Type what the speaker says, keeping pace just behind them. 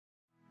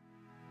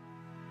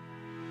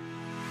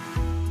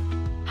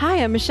Hi,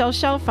 I'm Michelle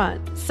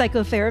Chalfant,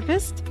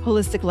 psychotherapist,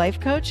 holistic life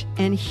coach,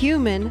 and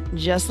human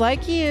just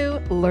like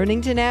you,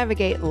 learning to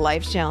navigate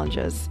life's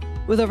challenges.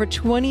 With over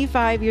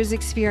 25 years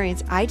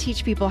experience, I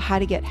teach people how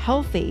to get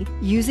healthy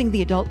using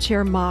the adult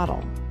chair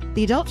model.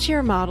 The adult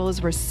chair model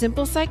is where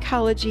simple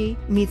psychology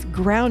meets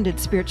grounded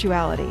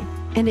spirituality,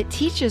 and it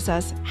teaches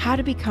us how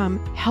to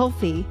become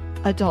healthy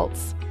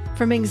adults.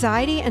 From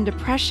anxiety and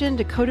depression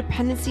to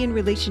codependency and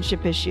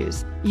relationship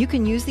issues, you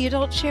can use the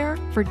adult chair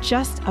for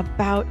just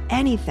about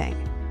anything.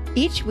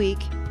 Each week,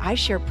 I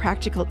share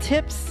practical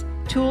tips,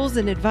 tools,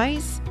 and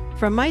advice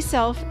from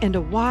myself and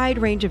a wide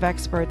range of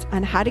experts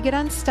on how to get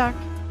unstuck,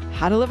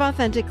 how to live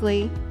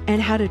authentically,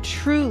 and how to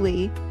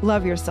truly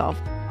love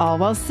yourself, all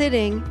while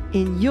sitting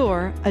in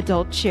your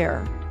adult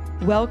chair.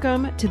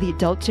 Welcome to the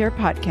Adult Chair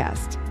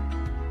Podcast.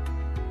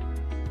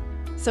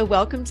 So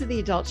welcome to the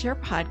Adult Chair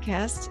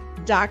Podcast,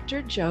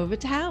 Dr. Joe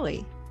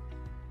Vitale.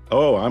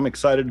 Oh, I'm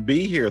excited to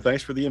be here.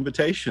 Thanks for the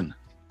invitation.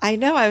 I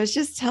know. I was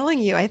just telling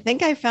you, I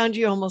think I found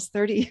you almost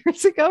 30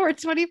 years ago or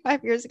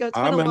 25 years ago. It's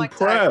been a long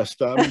impressed.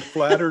 time. I'm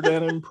flattered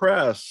and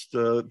impressed.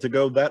 To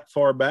go that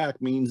far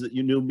back means that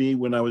you knew me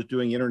when I was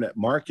doing internet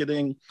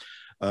marketing,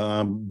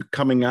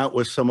 coming out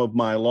with some of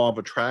my law of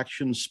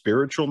attraction,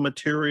 spiritual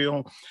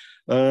material.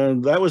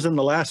 That was in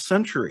the last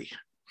century.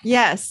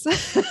 Yes.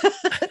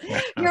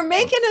 You're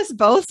making us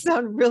both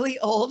sound really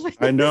old.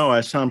 I know.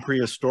 I sound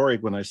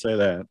prehistoric when I say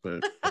that,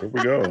 but here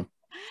we go.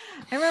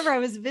 I remember I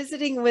was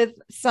visiting with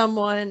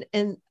someone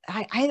and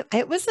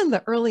it was in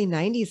the early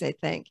 90s, I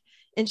think.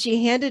 And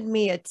she handed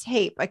me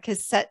a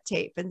cassette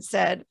tape and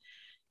said,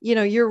 you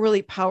know, you're a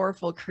really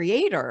powerful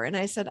creator. And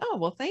I said, oh,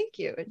 well, thank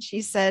you. And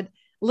she said,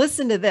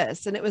 listen to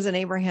this. And it was an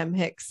Abraham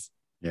Hicks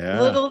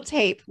little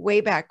tape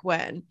way back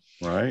when.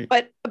 Right.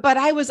 But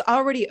I was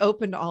already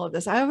open to all of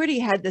this. I already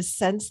had this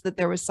sense that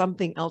there was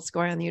something else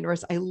going on in the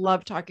universe. I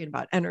love talking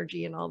about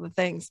energy and all the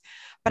things.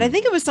 But I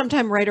think it was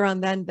sometime right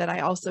around then that I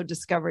also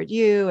discovered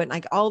you, and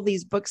like all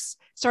these books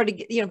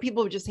started, you know,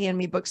 people would just hand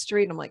me books to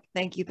read. And I'm like,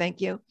 thank you.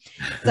 Thank you.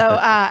 So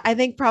I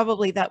think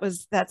probably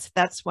that's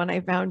when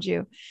I found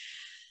you.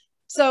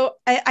 So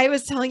I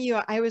was telling you,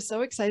 I was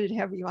so excited to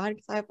have you on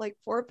because I have like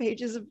 4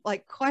 pages of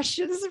like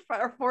questions.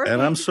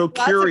 And I'm so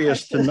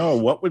curious to know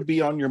what would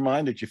be on your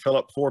mind that you fill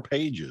up 4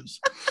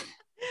 pages.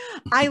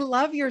 I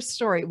love your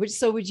story.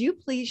 So would you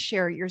please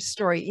share your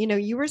story? You know,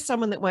 you were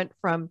someone that went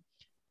from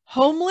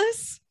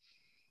homeless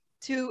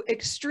to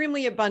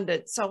extremely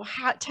abundant. So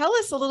tell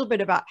us a little bit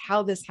about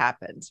how this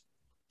happened.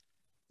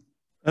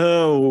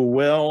 Oh,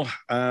 well,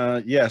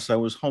 yes, I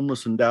was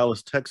homeless in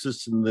Dallas,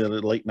 Texas in the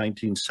late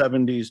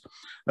 1970s.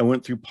 I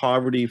went through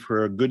poverty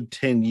for a good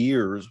 10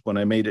 years when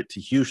I made it to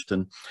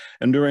Houston.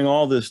 And during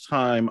all this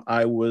time,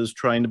 I was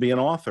trying to be an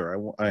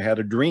author. I had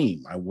a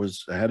dream. I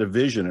had a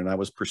vision, and I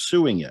was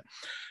pursuing it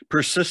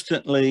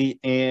persistently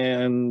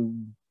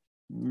and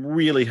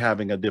really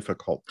having a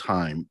difficult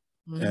time.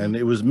 Mm-hmm. And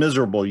it was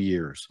miserable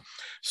years,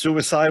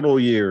 suicidal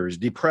years,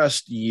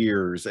 depressed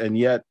years, and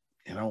yet,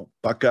 you know,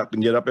 buck up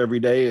and get up every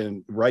day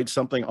and write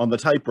something on the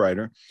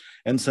typewriter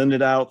and send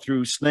it out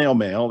through snail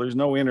mail. There's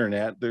no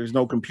internet. There's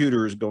no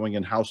computers going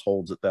in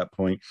households at that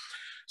point.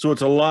 So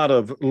it's a lot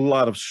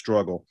of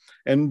struggle.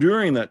 And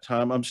during that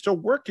time, I'm still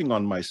working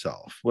on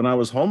myself. When I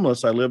was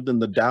homeless, I lived in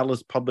the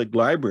Dallas Public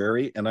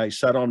Library, and I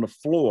sat on the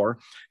floor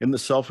in the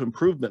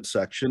self-improvement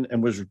section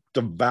and was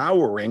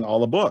devouring all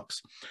the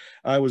books.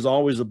 I was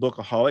always a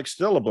bookaholic,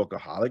 still a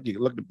bookaholic. You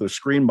look at the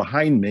screen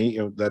behind me,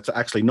 that's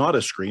actually not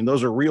a screen.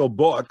 Those are real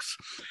books,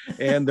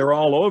 and they're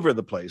all over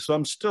the place. So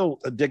I'm still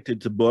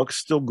addicted to books,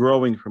 still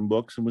growing from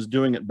books, and was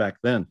doing it back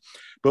then.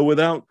 But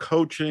without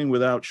coaching,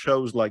 without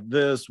shows like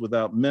this,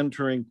 without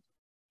mentoring,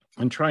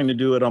 and trying to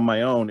do it on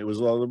my own, it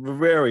was a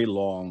very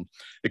long,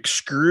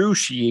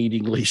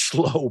 excruciatingly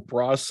slow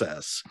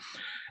process.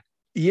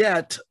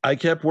 Yet I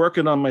kept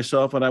working on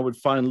myself, and I would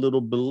find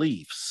little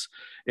beliefs.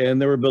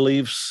 And there were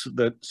beliefs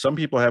that some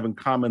people have in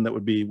common that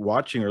would be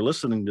watching or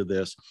listening to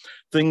this.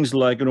 Things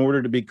like, in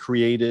order to be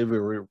creative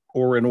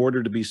or in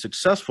order to be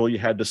successful, you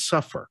had to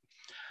suffer.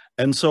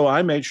 And so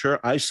I made sure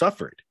I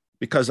suffered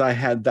because I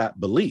had that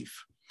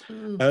belief.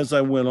 As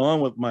I went on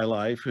with my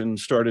life and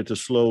started to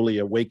slowly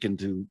awaken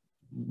to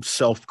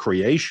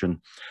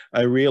self-creation,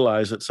 I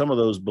realized that some of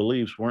those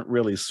beliefs weren't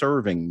really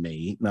serving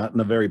me, not in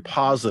a very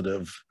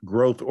positive,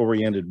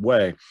 growth-oriented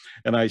way.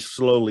 And I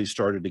slowly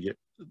started to get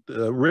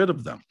rid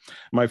of them.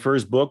 My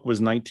first book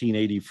was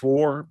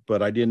 1984,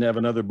 but I didn't have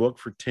another book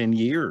for 10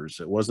 years.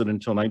 It wasn't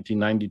until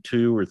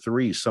 1992 or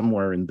 3,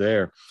 somewhere in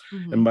there.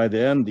 Mm-hmm. And by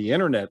then, the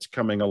internet's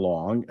coming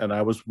along, and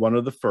I was one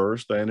of the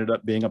first. I ended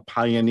up being a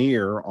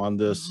pioneer on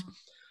this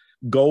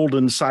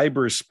golden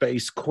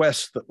cyberspace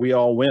quest that we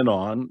all went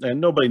on,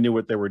 and nobody knew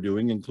what they were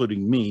doing,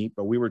 including me,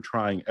 but we were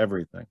trying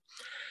everything.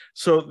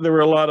 So there were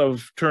a lot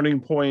of turning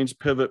points,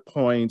 pivot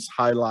points,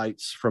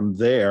 highlights from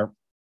there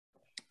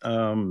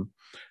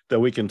that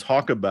we can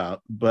talk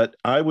about. But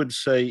I would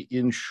say,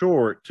 in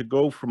short, to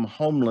go from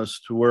homeless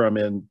to where I'm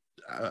in,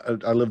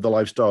 I live the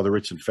lifestyle of the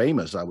rich and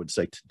famous, I would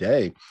say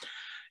today,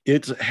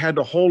 it's had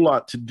a whole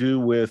lot to do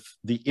with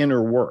the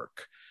inner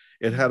work.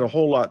 It had a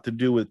whole lot to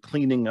do with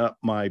cleaning up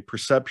my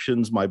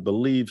perceptions, my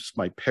beliefs,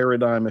 my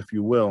paradigm, if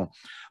you will.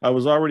 I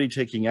was already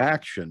taking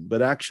action,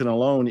 but action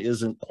alone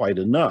isn't quite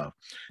enough.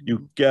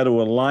 You got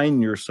to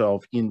align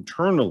yourself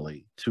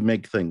internally to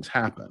make things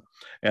happen.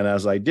 And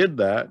as I did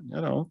that,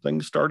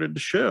 things started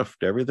to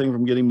shift. Everything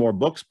from getting more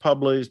books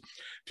published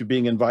to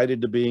being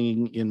invited to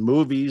being in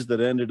movies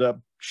that ended up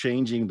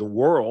changing the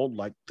world,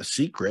 like The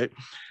Secret,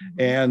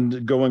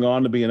 and going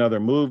on to be in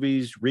other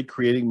movies,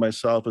 recreating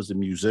myself as a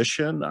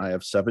musician. I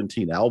have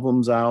 17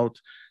 albums out,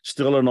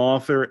 still an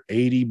author,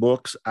 80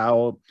 books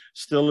out,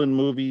 still in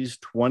movies,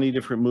 20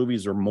 different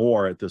movies or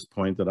more at this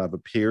point that I've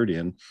appeared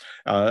in.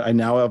 I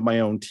now have my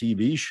own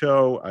TV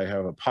show. I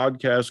have a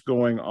podcast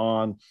going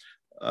on.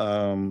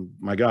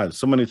 My God,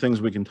 so many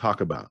things we can talk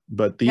about,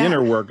 but the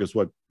inner work is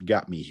what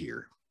got me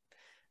here.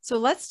 So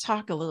let's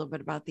talk a little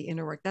bit about the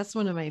inner work. That's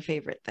one of my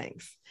favorite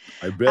things.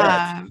 I bet.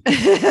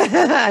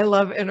 I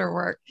love inner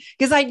work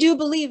because I do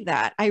believe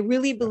that. I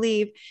really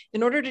believe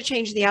in order to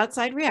change the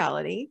outside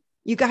reality,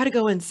 you got to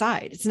go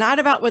inside. It's not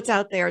about what's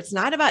out there. It's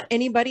not about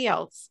anybody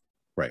else.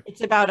 Right. It's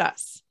about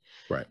us.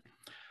 Right.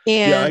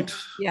 And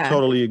I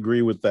totally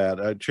agree with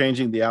that.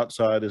 Changing the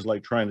outside is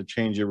like trying to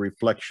change a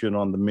reflection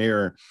on the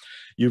mirror.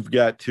 You've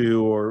got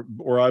to,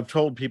 or I've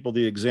told people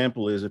the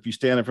example is if you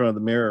stand in front of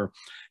the mirror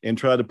and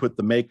try to put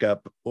the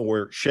makeup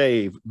or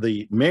shave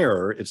the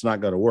mirror, it's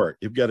not going to work.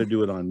 You've got to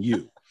do it on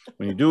you.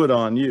 When you do it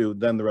on you,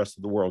 then the rest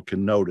of the world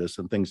can notice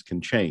and things can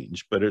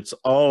change, but it's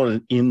all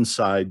an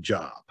inside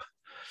job.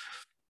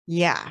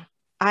 Yeah.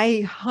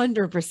 I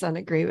 100%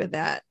 agree with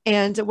that.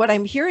 And what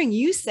I'm hearing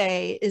you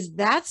say is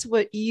that's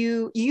what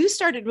you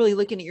started really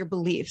looking at your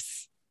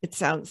beliefs, it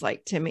sounds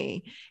like to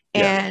me,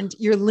 and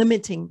your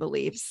limiting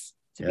beliefs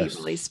to be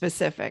really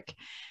specific.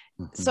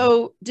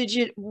 So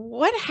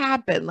what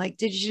happened? Like,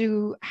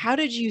 how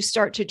did you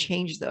start to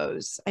change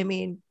those? I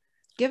mean,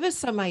 give us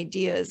some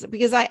ideas,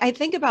 because I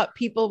think about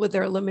people with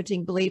their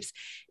limiting beliefs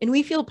and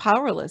we feel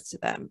powerless to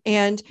them.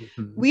 And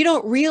we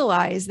don't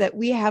realize that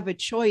we have a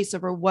choice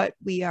over what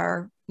we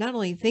are not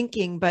only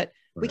thinking, but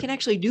we can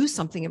actually do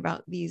something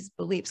about these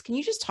beliefs. Can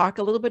you just talk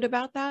a little bit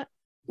about that?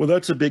 Well,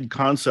 that's a big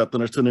concept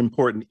and it's an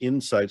important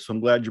insight. So I'm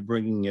glad you're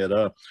bringing it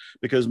up,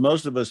 because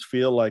most of us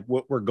feel like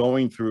what we're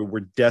going through,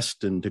 we're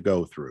destined to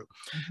go through.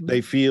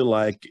 They feel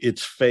like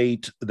it's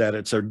fate, that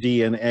it's our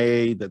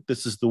DNA, that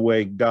this is the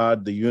way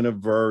God, the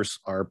universe,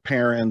 our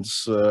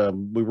parents,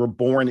 we were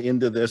born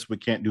into this. We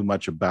can't do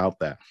much about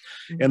that.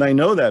 And I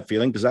know that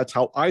feeling because that's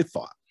how I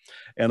thought.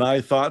 And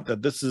I thought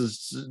that this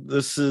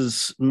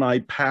is my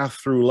path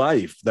through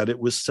life, that it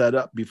was set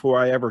up before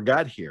I ever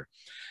got here.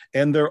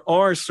 And there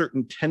are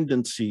certain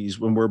tendencies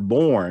when we're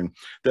born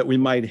that we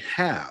might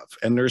have.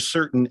 And there's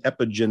certain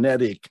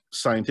epigenetic,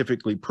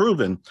 scientifically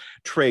proven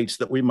traits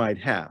that we might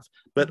have.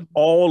 But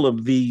all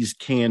of these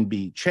can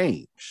be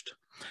changed.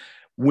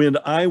 When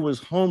I was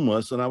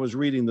homeless and I was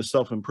reading the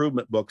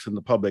self-improvement books in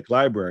the public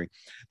library,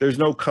 there's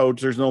no coach,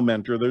 there's no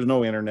mentor, there's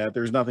no internet,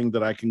 there's nothing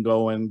that I can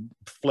go and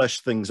flesh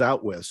things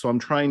out with. So I'm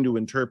trying to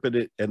interpret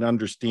it and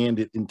understand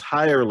it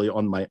entirely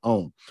on my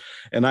own.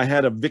 And I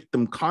had a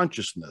victim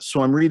consciousness.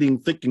 So I'm reading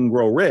Think and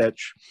Grow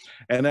Rich.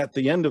 And at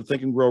the end of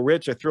Think and Grow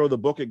Rich, I throw the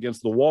book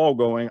against the wall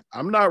going,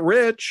 I'm not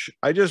rich.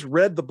 I just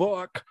read the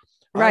book.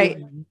 Right.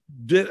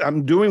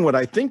 I'm doing what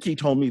I think he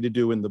told me to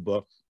do in the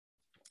book.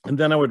 And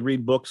then I would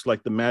read books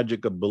like The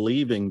Magic of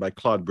Believing by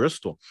Claude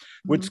Bristol,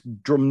 which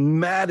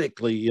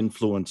dramatically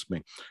influenced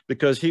me,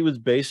 because he was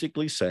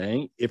basically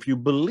saying, if you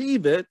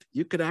believe it,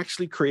 you could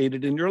actually create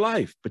it in your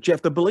life, but you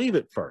have to believe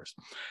it first.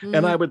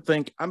 And I would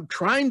think, I'm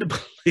trying to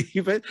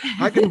believe it.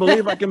 I can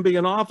believe I can be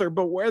an author,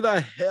 but where the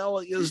hell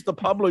is the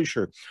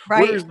publisher?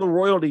 Where's the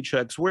royalty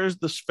checks? Where's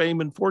this fame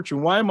and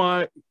fortune? Why am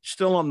I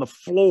still on the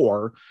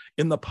floor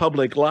in the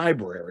public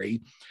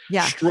library,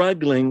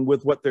 struggling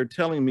with what they're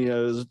telling me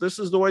is this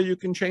is the way you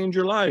can change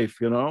your life,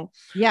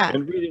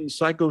 and reading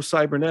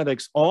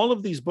Psycho-Cybernetics. All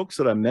of these books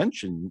that I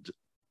mentioned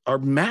are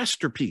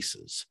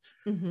masterpieces.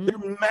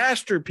 They're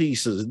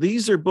masterpieces.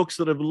 These are books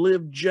that have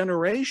lived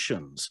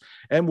generations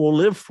and will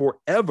live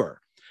forever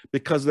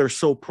because they're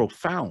so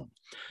profound.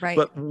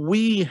 But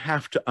we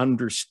have to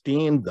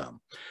understand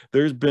them.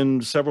 There's been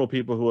several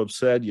people who have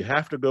said you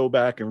have to go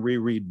back and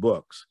reread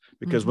books,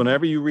 because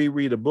whenever you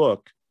reread a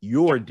book,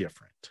 you're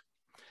different.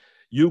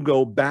 You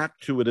go back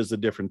to it as a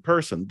different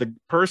person. The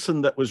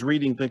person that was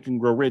reading Think and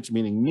Grow Rich,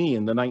 meaning me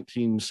in the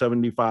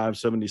 1975,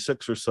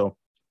 76 or so,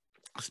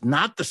 is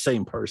not the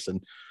same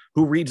person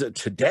who reads it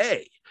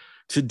today.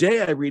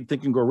 Today, I read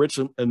Think and Grow Rich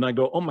and I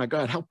go, oh my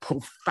God, how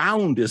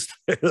profound is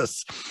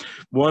this?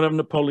 One of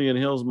Napoleon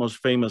Hill's most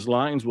famous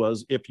lines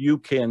was, if you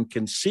can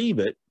conceive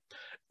it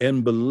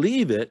and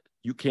believe it,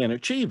 you can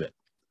achieve it.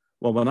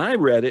 Well, when I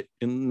read it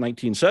in the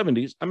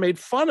 1970s, I made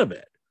fun of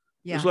it.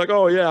 It's like,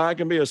 oh yeah, I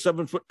can be a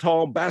 7-foot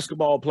tall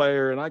basketball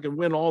player and I can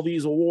win all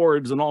these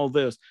awards and all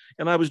this.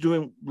 And I was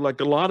doing like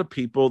a lot of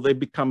people, they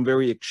become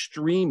very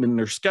extreme in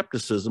their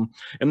skepticism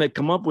and they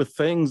come up with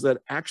things that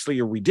actually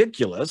are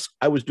ridiculous.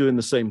 I was doing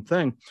the same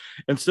thing.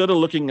 Instead of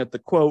looking at the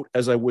quote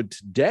as I would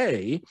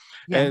today,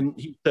 and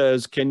he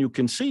says, can you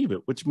conceive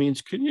it? Which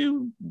means, can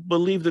you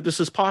believe that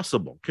this is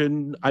possible?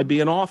 Can I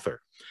be an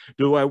author?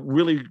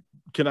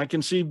 Can I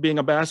conceive being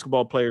a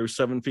basketball player who's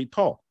 7 feet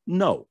tall?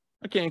 No,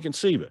 I can't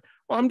conceive it.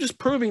 Well, I'm just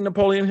proving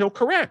Napoleon Hill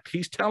correct.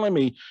 He's telling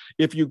me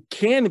if you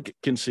can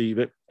conceive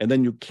it and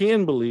then you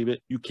can believe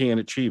it, you can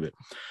achieve it.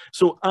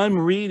 So I'm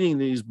reading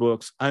these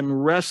books, I'm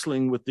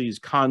wrestling with these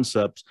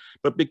concepts,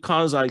 but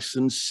because I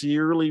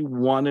sincerely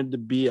wanted to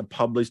be a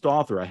published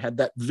author, I had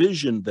that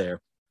vision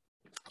there,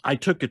 I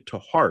took it to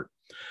heart.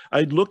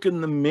 I'd look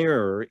in the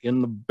mirror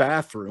in the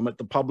bathroom at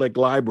the public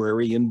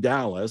library in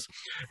Dallas,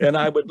 and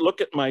I would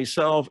look at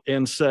myself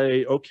and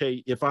say,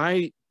 okay, if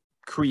I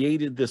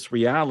created this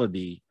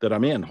reality that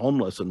I'm in,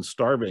 homeless and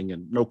starving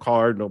and no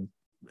car,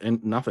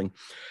 and nothing,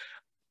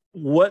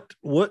 what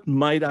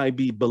might I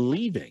be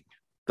believing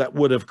that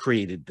would have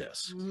created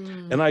this?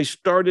 And I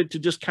started to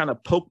just kind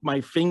of poke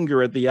my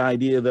finger at the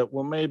idea that,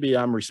 well, maybe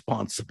I'm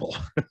responsible.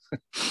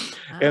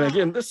 And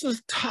again, this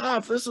is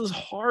tough. This is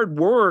hard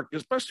work,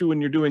 especially when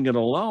you're doing it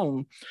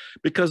alone,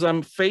 because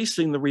I'm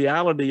facing the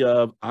reality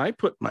of I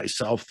put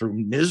myself through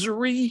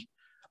misery.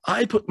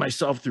 I put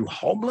myself through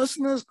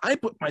homelessness. I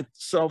put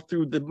myself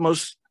through the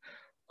most,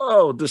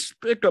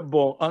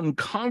 despicable,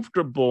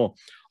 uncomfortable,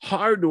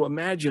 hard to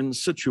imagine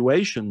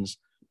situations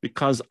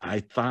because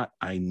I thought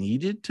I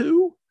needed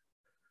to.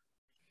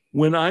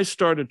 When I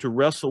started to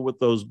wrestle with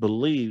those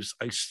beliefs,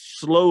 I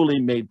slowly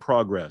made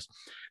progress.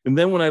 And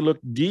then when I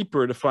looked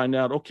deeper to find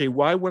out, okay,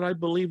 why would I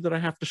believe that I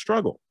have to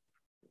struggle?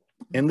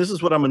 And this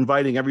is what I'm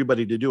inviting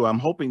everybody to do. I'm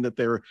hoping that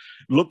they're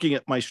looking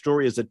at my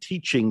story as a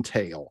teaching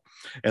tale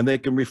and they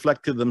can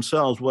reflect to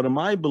themselves, what am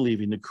I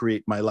believing to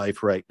create my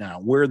life right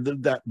now? Where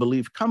did that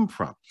belief come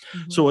from?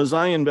 So as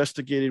I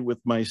investigated with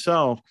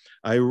myself,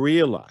 I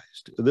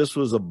realized this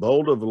was a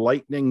bolt of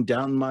lightning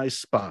down my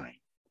spine.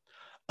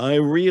 I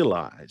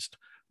realized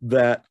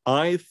that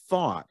I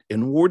thought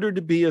in order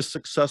to be a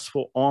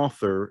successful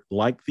author,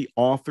 like the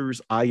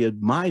authors I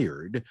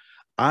admired,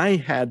 I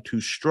had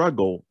to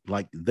struggle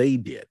like they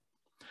did.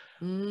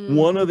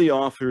 One of the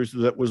authors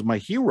that was my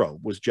hero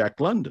was Jack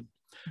London.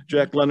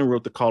 Jack London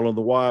wrote The Call of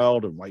the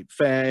Wild and White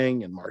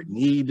Fang and Martin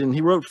Eden.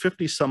 He wrote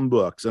 50-some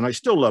books, and I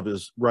still love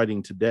his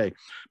writing today.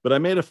 But I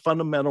made a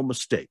fundamental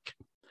mistake.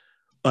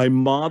 I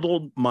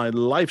modeled my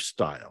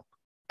lifestyle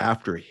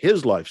after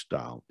his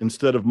lifestyle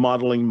instead of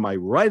modeling my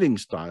writing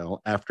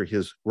style after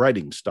his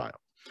writing style.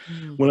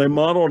 When I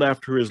modeled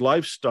after his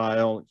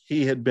lifestyle,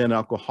 he had been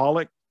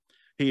alcoholic.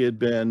 He had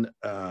been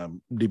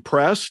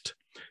depressed.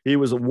 He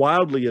was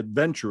wildly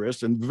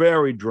adventurous and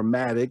very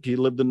dramatic. He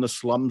lived in the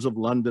slums of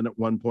London at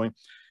one point.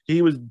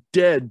 He was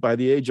dead by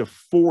the age of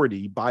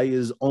 40 by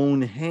his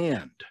own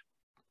hand.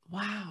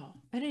 Wow.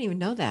 I didn't even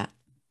know that.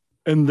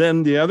 And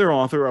then the other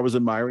author I was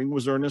admiring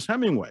was Ernest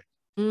Hemingway.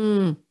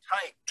 Tight,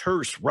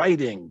 terse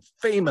writing,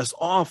 famous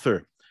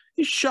author.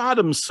 He shot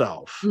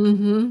himself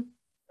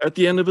at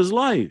the end of his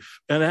life.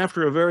 And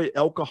after a very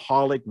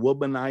alcoholic,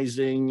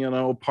 womanizing,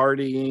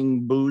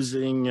 partying,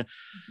 boozing,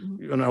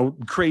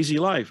 crazy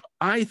life,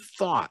 I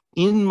thought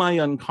in my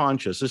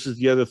unconscious, this is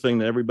the other thing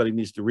that everybody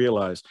needs to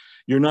realize,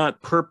 you're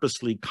not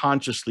purposely,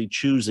 consciously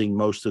choosing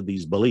most of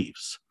these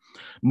beliefs.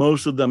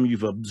 Most of them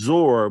you've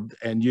absorbed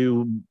and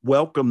you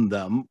welcome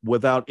them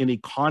without any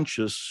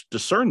conscious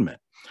discernment.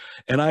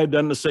 And I had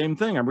done the same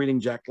thing. I'm reading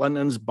Jack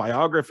London's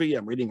biography.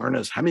 I'm reading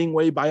Ernest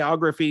Hemingway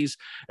biographies.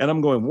 And I'm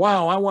going,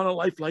 wow, I want a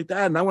life like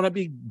that. And I want to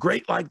be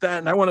great like that.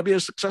 And I want to be a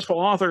successful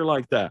author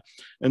like that.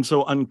 And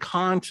so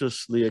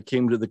unconsciously, I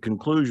came to the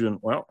conclusion,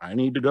 well, I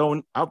need to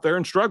go out there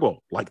and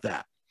struggle like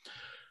that.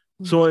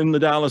 So in the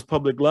Dallas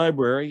Public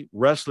Library,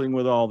 wrestling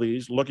with all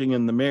these, looking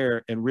in the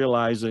mirror and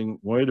realizing,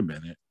 wait a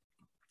minute,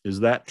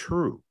 is that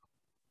true?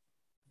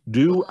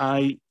 Do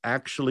I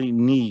actually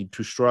need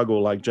to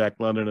struggle like Jack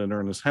London and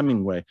Ernest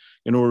Hemingway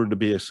in order to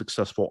be a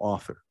successful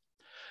author?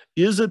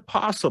 Is it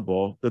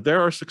possible that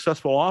there are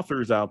successful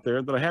authors out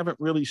there that I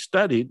haven't really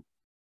studied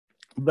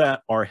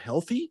that are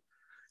healthy,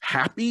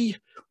 happy,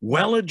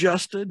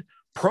 well-adjusted,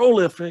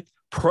 prolific,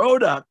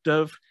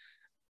 productive,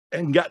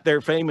 and got their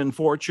fame and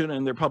fortune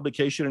and their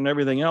publication and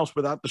everything else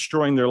without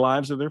destroying their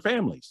lives or their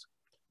families?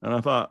 And I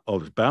thought, oh,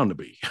 there's bound to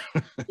be.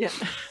 Yeah.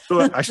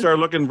 So I started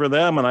looking for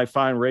them, and I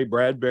find Ray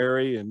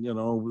Bradbury and,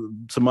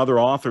 some other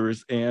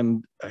authors.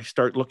 And I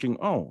start looking,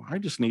 oh, I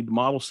just need to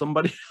model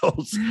somebody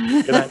else.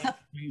 And I need to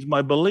use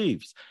my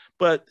beliefs.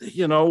 But,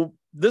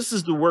 this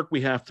is the work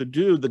we have to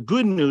do. The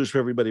good news for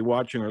everybody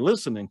watching or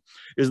listening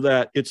is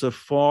that it's a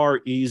far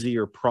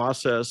easier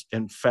process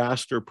and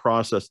faster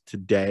process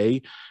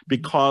today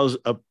because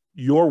of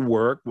your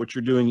work, what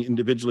you're doing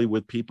individually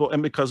with people,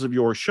 and because of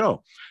your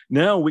show.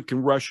 Now we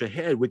can rush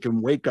ahead. We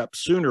can wake up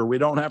sooner. We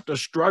don't have to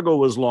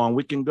struggle as long.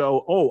 We can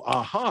go, oh,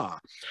 aha,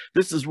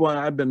 this is why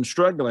I've been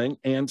struggling,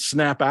 and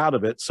snap out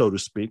of it, so to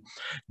speak.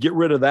 Get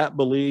rid of that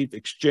belief,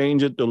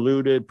 exchange it,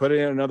 dilute it, put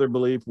in another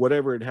belief,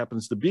 whatever it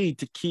happens to be,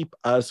 to keep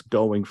us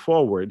going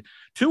forward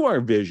to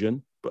our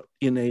vision, but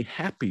in a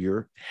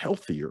happier,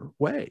 healthier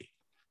way.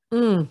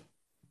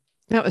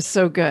 That was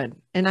so good.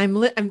 And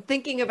I'm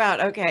thinking about,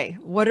 okay,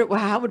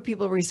 how would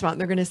people respond?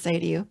 They're going to say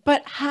to you,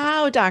 but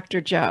how,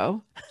 Dr.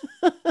 Joe?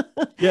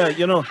 Yeah,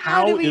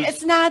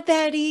 it's not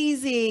that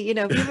easy.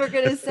 People are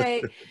going to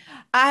say,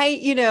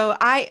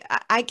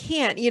 I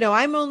can't,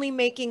 I'm only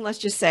making, let's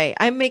just say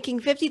I'm making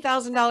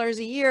 $50,000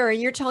 a year,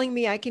 and you're telling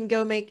me I can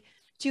go make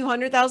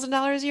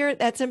 $200,000 a year.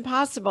 That's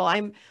impossible.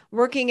 I'm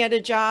working at a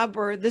job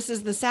where this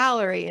is the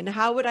salary. And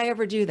how would I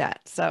ever do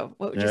that? So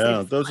what would you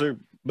say?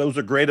 Those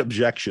are great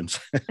objections.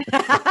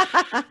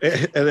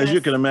 And as you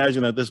can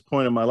imagine, at this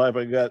point in my life,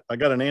 I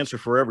got an answer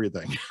for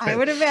everything. I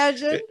would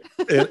imagine.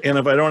 And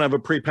if I don't have a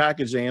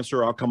prepackaged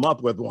answer, I'll come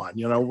up with one.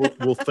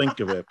 We'll think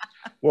of it.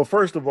 Well,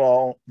 first of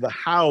all, the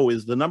how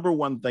is the number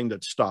one thing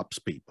that stops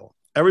people.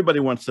 Everybody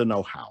wants to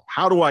know how.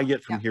 How do I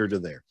get from here to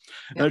there?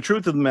 And the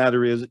truth of the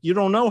matter is, you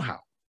don't know how.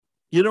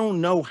 You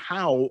don't know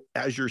how,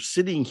 as you're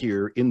sitting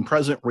here in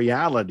present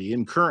reality,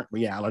 in current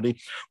reality,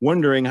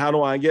 wondering, how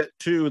do I get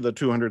to the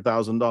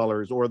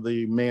 $200,000 or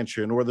the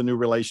mansion or the new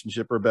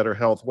relationship or better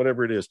health,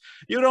 whatever it is.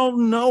 You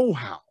don't know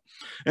how.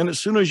 And as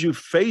soon as you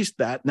face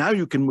that, now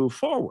you can move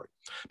forward,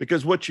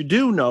 because what you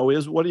do know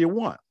is, what do you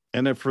want?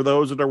 And if for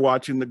those that are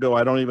watching that go,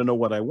 I don't even know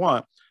what I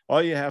want,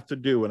 all you have to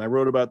do, and I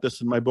wrote about this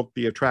in my book,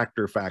 The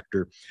Attractor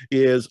Factor,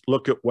 is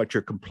look at what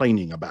you're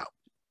complaining about.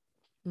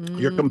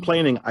 You're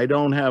complaining, I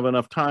don't have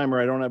enough time,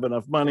 or I don't have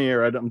enough money,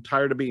 or I'm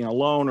tired of being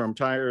alone, or I'm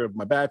tired of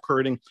my back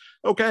hurting.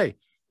 Okay,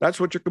 that's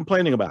what you're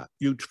complaining about.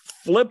 You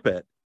flip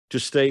it to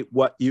state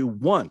what you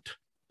want.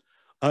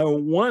 I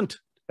want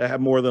to have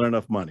more than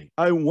enough money.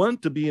 I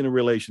want to be in a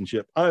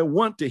relationship. I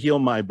want to heal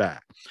my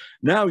back.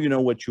 Now you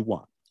know what you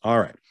want. All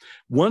right.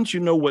 Once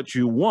you know what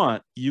you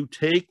want, you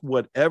take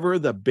whatever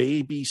the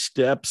baby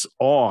steps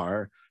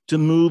are to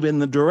move in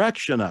the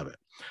direction of it.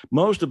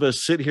 Most of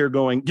us sit here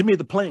going, give me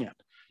the plan.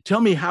 Tell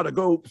me how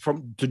to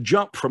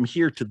jump from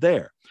here to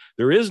there.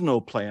 There is no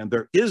plan.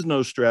 There is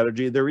no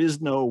strategy. There is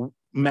no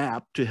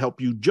map to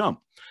help you jump,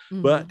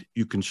 but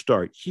you can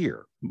start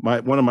here.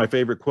 One of my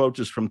favorite quotes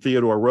is from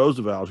Theodore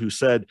Roosevelt, who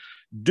said,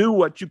 do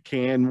what you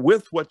can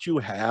with what you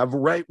have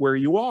right where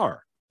you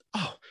are.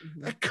 Oh,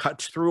 that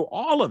cuts through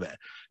all of it.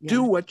 Yeah.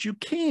 Do what you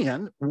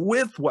can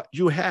with what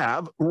you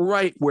have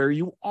right where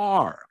you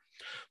are.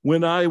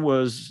 When I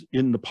was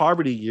in the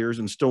poverty years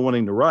and still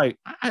wanting to write,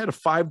 I had a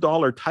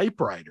 $5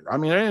 typewriter. I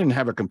mean, I didn't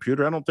have a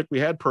computer. I don't think we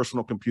had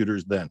personal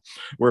computers then.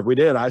 Or if we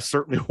did, I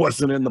certainly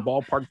wasn't in the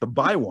ballpark to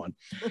buy one.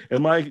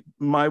 And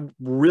my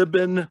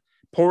ribbon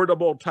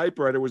portable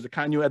typewriter was the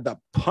kind you had to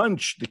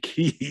punch the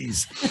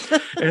keys.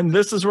 And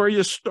this is where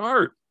you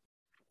start.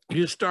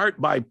 You start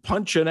by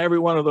punching every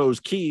one of those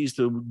keys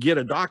to get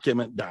a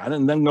document done,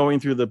 and then going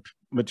through the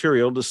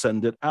material to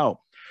send it out.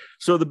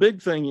 So the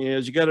big thing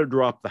is, you got to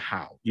drop the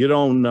how. You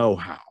don't know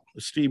how.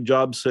 Steve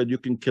Jobs said you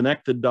can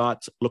connect the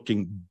dots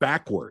looking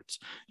backwards.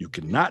 You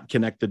cannot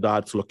connect the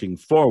dots looking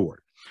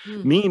forward.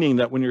 Meaning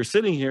that when you're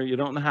sitting here, you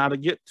don't know how to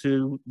get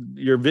to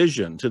your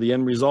vision, to the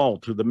end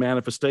result, to the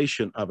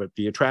manifestation of it,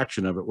 the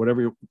attraction of it,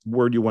 whatever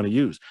word you want to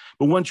use.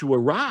 But once you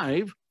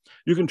arrive,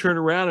 you can turn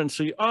around and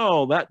see,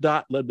 oh, that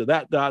dot led to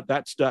that dot,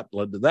 that step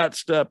led to that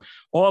step.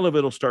 All of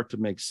it will start to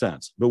make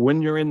sense. But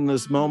when you're in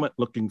this moment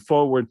looking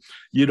forward,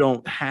 you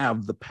don't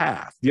have the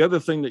path. The other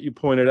thing that you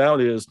pointed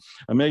out is,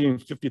 I'm making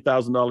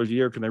 $50,000 a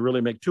year. Can I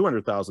really make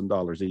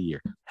 $200,000 a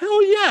year?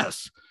 Hell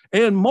yes,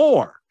 and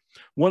more.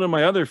 One of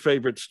my other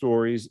favorite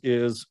stories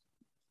is,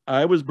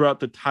 I was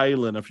brought to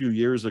Thailand a few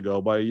years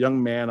ago by a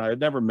young man I had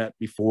never met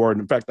before. And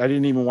in fact, I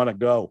didn't even want to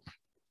go.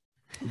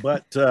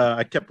 But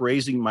I kept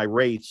raising my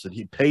rates, and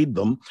he paid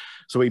them.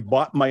 So he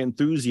bought my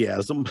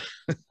enthusiasm.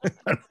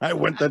 And I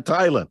went to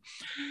Thailand.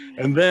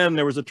 And then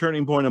there was a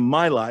turning point in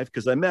my life,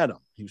 because I met him.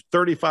 He was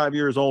 35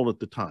 years old at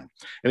the time.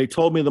 And he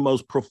told me the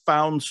most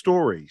profound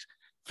stories.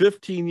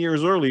 15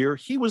 years earlier,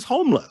 he was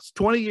homeless,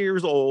 20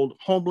 years old,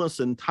 homeless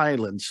in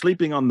Thailand,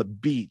 sleeping on the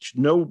beach,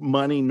 no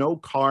money, no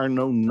car,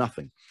 no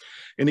nothing.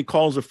 And he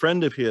calls a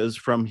friend of his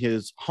from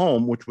his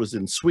home, which was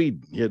in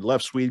Sweden. He had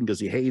left Sweden because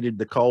he hated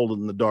the cold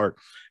and the dark,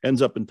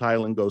 ends up in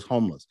Thailand, goes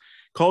homeless.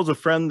 Calls a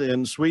friend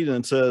in Sweden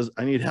and says,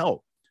 I need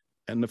help.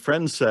 And the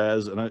friend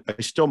says, and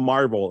I still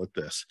marvel at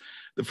this,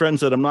 the friend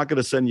said, I'm not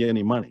going to send you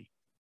any money,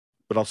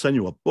 but I'll send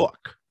you a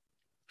book.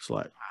 It's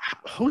like,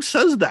 who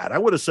says that? I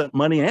would have sent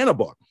money and a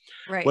book.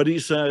 Right. But he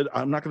said,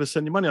 I'm not going to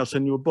send you money. I'll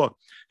send you a book.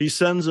 He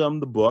sends them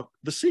the book,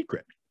 The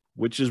Secret,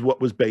 which is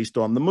what was based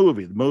on the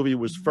movie. The movie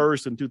was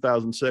first in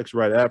 2006.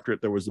 Right after it,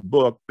 there was a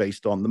book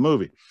based on the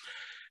movie.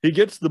 He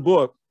gets the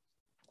book,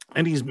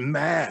 And he's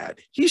mad.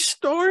 He's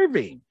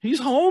starving. He's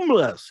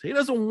homeless. He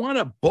doesn't want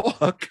a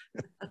book.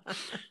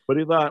 But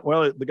he thought,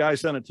 well, the guy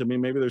sent it to me.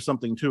 Maybe there's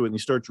something to it. And he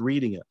starts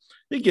reading it.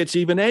 He gets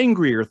even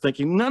angrier,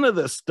 thinking none of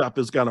this stuff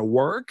is going to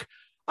work.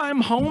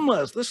 I'm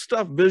homeless. This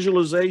stuff,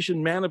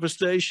 visualization,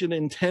 manifestation,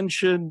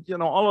 intention,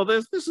 all of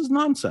this is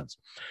nonsense.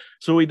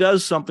 So he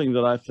does something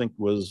that I think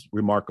was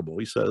remarkable.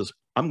 He says,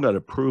 I'm going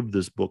to prove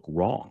this book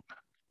wrong.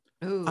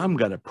 Ooh. I'm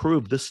going to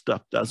prove this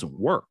stuff doesn't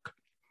work.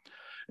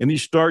 And he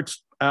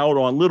starts out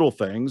on little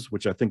things,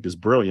 which I think is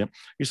brilliant.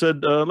 He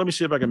said, let me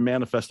see if I can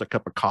manifest a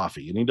cup of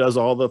coffee. And he does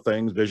all the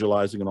things,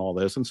 visualizing and all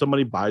this. And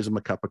somebody buys him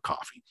a cup of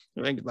coffee.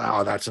 I think,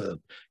 oh, that's a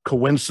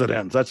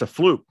coincidence. That's a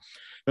fluke.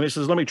 And he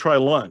says, let me try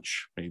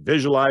lunch. And he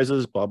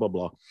visualizes, blah, blah,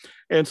 blah.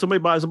 And somebody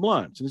buys him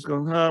lunch. And he's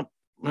going,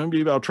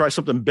 maybe I'll try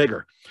something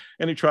bigger.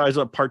 And he tries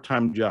a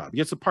part-time job. He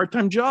gets a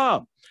part-time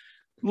job.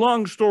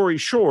 Long story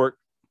short,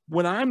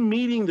 when I'm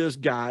meeting this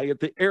guy at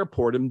the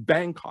airport in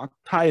Bangkok,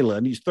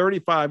 Thailand, he's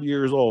 35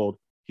 years old.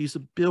 He's a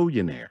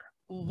billionaire.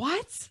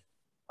 What?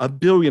 A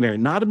billionaire,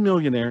 not a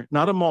millionaire,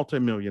 not a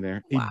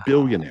multimillionaire, wow. A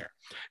billionaire.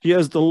 He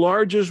has the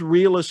largest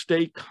real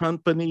estate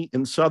company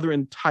in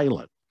southern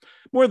Thailand.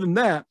 More than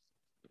that,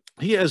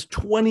 he has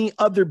 20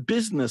 other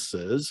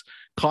businesses,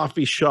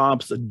 coffee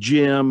shops, a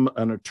gym,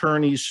 an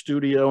attorney's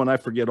studio, and I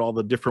forget all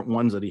the different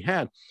ones that he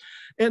had.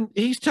 And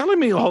he's telling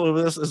me all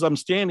of this as I'm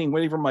standing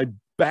waiting for my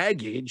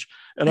baggage.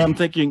 And I'm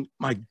thinking,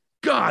 my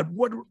God,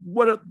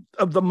 what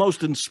of the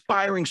most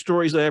inspiring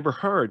stories I ever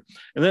heard.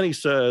 And then he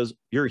says,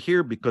 you're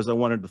here because I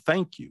wanted to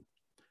thank you.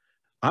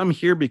 I'm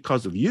here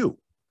because of you.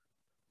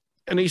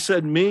 And he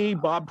said, me,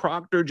 Bob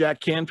Proctor, Jack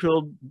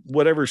Canfield,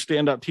 whatever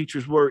standout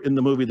teachers were in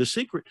the movie The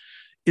Secret,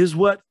 is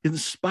what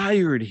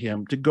inspired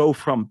him to go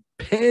from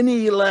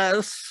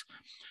penniless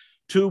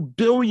to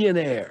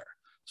billionaire.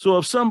 So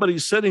if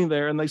somebody's sitting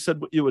there and they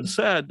said what you had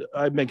said,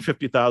 I'd make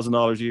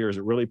 $50,000 a year. Is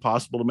it really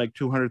possible to make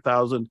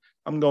 $200,000?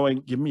 I'm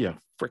going, give me a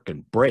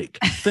freaking break.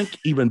 Think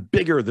even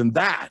bigger than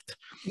that.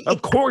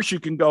 Of course you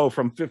can go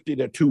from 50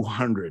 to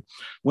 200.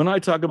 When I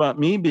talk about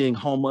me being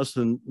homeless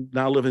and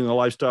now living the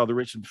lifestyle of the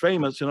rich and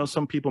famous,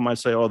 some people might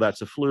say, oh,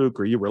 that's a fluke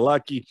or you were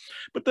lucky.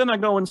 But then I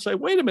go and say,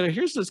 wait a minute,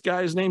 here's this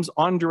guy. His name's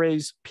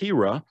Andres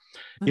Pira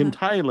in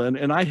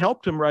Thailand. And I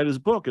helped him write his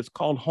book. It's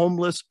called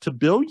Homeless to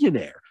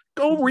Billionaire.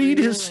 Go read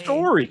his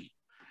story.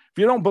 If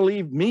you don't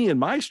believe me and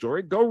my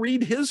story, go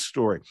read his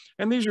story.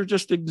 And these are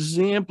just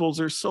examples.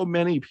 There's so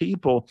many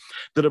people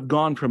that have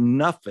gone from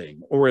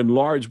nothing or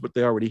enlarged what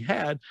they already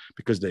had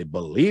because they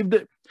believed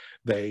it.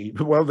 They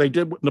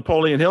did what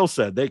Napoleon Hill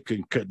said. They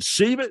could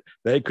conceive it,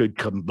 they could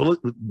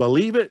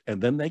believe it, and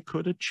then they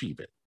could achieve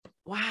it.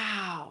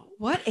 Wow.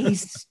 What a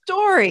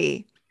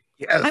story.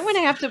 Yes. I'm going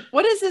to have to,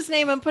 what is his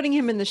name? I'm putting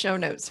him in the show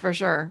notes for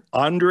sure.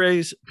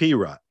 Andres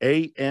Pira,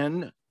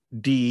 Andres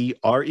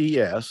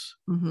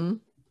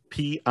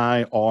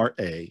Pira.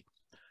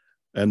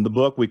 And the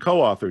book, we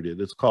co-authored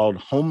it. It's called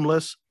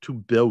Homeless to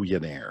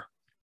Billionaire.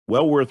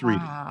 Well worth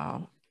reading.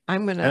 Wow.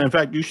 And in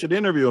fact, you should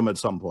interview him at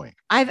some point.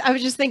 I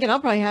was just thinking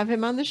I'll probably have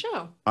him on the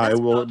show. I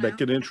will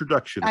make an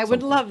introduction. I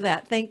would love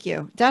that. Thank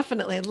you.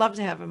 Definitely. I'd love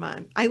to have him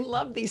on. I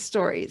love these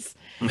stories.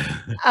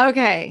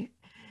 Okay.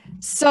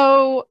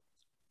 So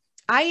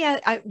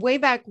I way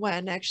back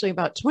when, actually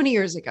about 20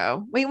 years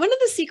ago. Wait, when did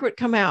The Secret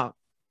come out?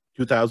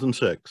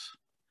 2006.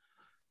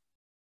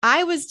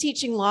 I was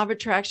teaching law of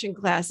attraction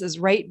classes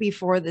right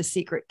before The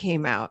Secret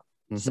came out.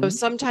 Mm-hmm. So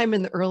sometime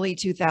in the early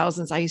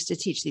 2000s, I used to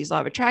teach these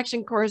law of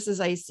attraction courses.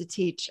 I used to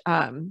teach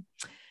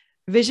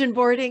vision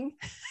boarding.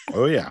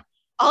 Oh, yeah.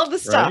 All the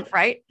stuff,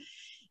 right?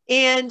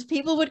 And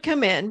people would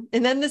come in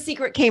and then The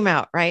Secret came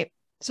out, right?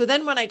 So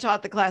then when I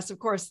taught the class, of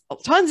course,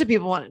 tons of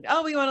people wanted,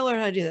 oh, we want to learn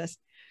how to do this.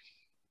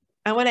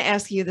 I want to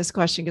ask you this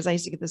question because I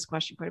used to get this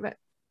question quite a bit.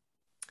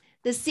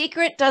 The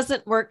Secret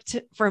doesn't work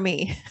for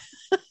me.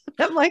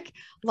 I'm like,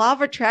 law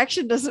of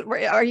attraction doesn't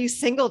work. Are you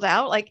singled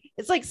out? Like,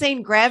 it's like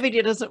saying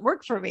gravity doesn't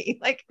work for me.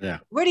 Like,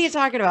 What are you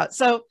talking about?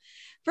 So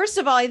first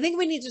of all, I think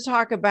we need to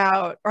talk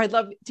about, or I'd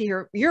love to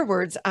hear your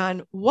words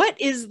on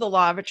what is the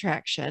law of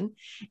attraction?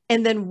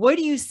 And then what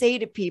do you say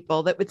to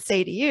people that would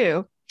say to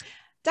you,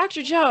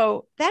 Dr.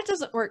 Joe, that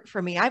doesn't work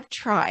for me. I've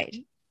tried.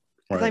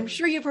 Right. I'm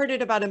sure you've heard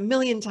it about 1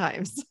 million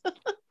times.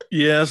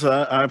 Yes,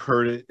 I've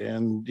heard it.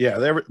 And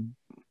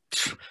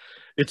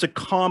it's a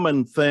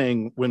common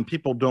thing when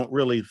people don't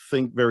really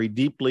think very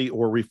deeply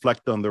or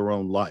reflect on their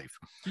own life.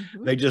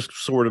 Mm-hmm. They just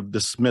sort of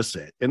dismiss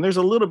it. And there's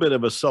a little bit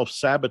of a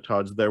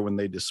self-sabotage there when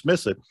they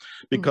dismiss it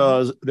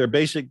because they're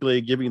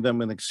basically giving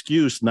them an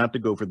excuse not to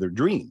go for their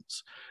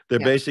dreams. They're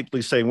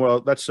basically saying,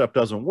 well, that stuff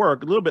doesn't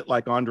work. A little bit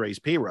like Andres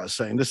Pira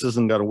saying, this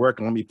isn't going to work.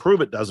 And let me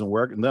prove it doesn't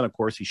work. And then, of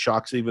course, he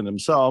shocks even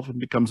himself and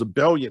becomes a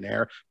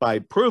billionaire by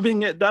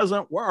proving it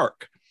doesn't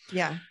work.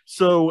 Yeah.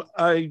 So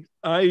I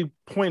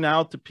point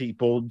out to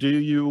people, do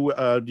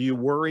you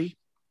worry?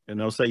 And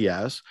they'll say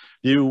yes.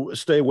 Do you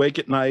stay awake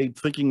at night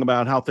thinking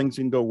about how things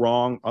can go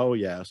wrong? Oh,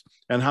 yes.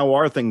 And how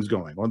are things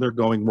going? Well, they're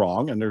going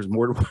wrong, and there's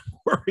more to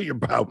worry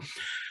about.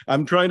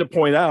 I'm trying to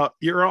point out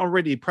you're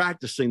already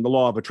practicing the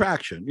law of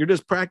attraction. You're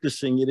just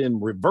practicing it in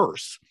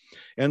reverse.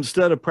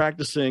 Instead of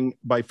practicing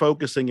by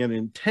focusing and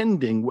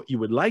intending what you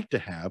would like to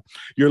have,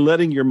 you're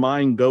letting your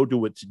mind go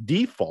to its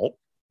default,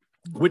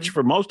 which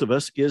for most of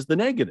us is the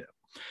negative.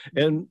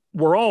 And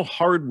we're all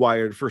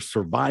hardwired for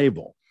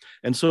survival.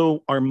 And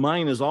so our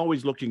mind is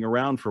always looking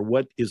around for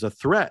what is a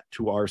threat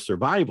to our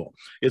survival.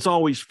 It's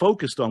always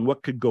focused on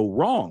what could go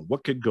wrong,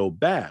 what could go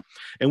bad.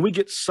 And we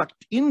get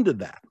sucked into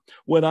that.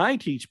 What I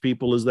teach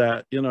people is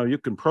that, you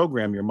can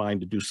program your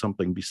mind to do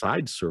something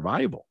besides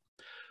survival.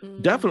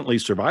 Definitely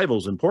survival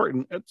is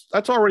important.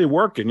 That's already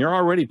working. You're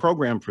already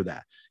programmed for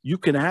that. You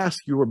can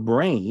ask your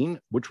brain,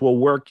 which will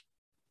work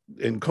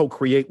and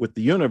co-create with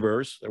the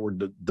universe, or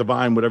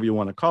divine, whatever you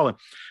want to call it,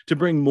 to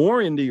bring more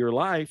into your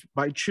life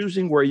by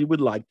choosing where you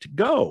would like to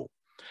go.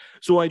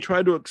 So I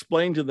try to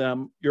explain to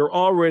them, you're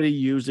already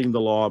using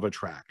the law of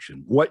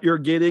attraction. What you're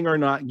getting or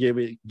not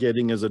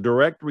getting is a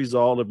direct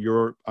result of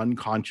your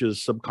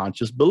unconscious,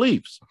 subconscious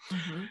beliefs.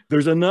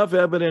 There's enough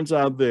evidence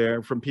out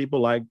there from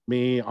people like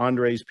me,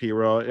 Andres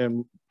Pira,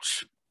 and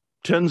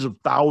tens of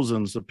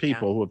thousands of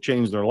people who have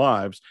changed their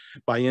lives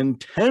by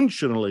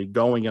intentionally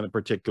going in a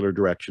particular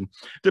direction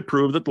to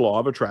prove that the law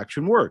of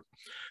attraction works.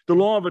 The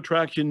law of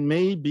attraction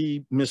may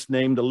be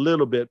misnamed a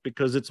little bit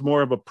because it's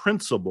more of a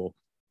principle,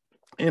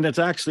 and it's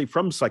actually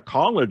from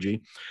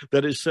psychology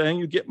that is saying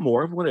you get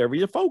more of whatever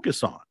you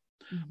focus on.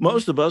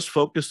 Most of us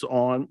focus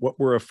on what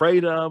we're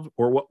afraid of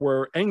or what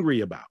we're angry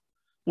about.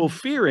 Well,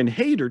 fear and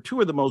hate are two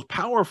of the most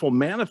powerful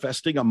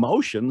manifesting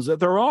emotions that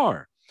there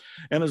are.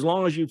 And as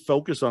long as you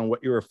focus on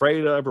what you're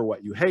afraid of or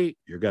what you hate,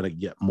 you're going to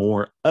get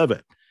more of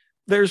it.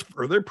 There's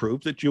further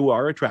proof that you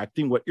are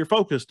attracting what you're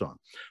focused on.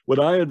 What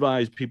I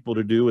advise people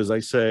to do is I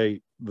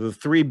say the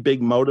three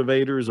big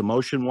motivators,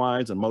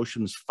 emotion-wise,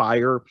 emotions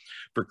fire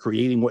for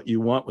creating what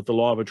you want with the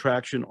law of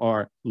attraction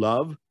are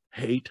love,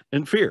 hate,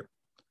 and fear.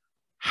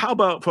 How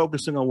about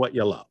focusing on what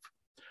you love?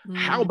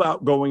 How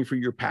about going for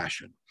your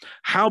passion?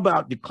 How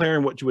about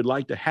declaring what you would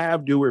like to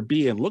have, do, or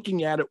be, and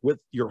looking at it with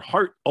your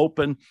heart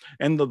open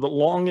and the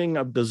longing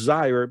of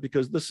desire,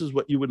 because this is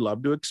what you would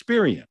love to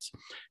experience.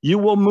 You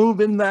will move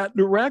in that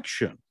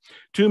direction.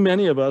 Too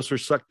many of us are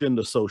sucked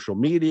into social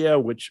media,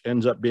 which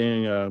ends up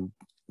being a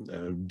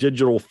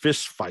digital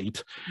fist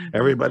fight.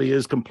 Everybody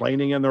is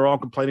complaining, and they're all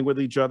complaining with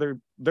each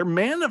other. They're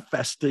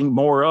manifesting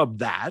more of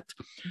that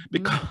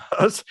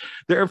because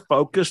they're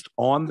focused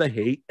on the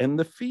hate and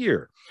the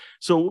fear.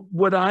 So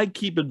what I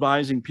keep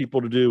advising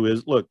people to do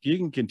is, look, you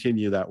can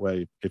continue that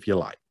way if you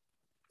like.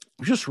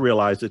 Just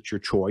realize it's your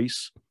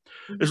choice.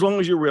 As long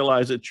as you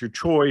realize it's your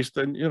choice,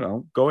 then,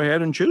 go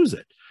ahead and choose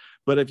it.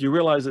 But if you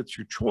realize it's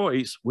your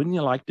choice, wouldn't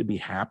you like to be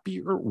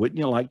happier? Wouldn't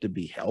you like to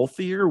be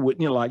healthier?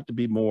 Wouldn't you like to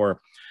be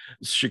more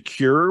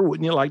secure?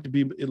 Wouldn't you like to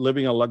be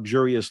living a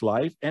luxurious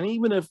life? And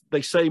even if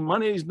they say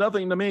money is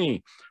nothing to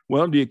me,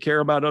 well, do you care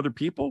about other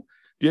people?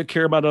 Do you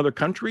care about other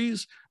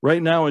countries?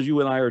 Right now, as you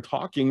and I are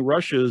talking,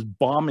 Russia is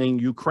bombing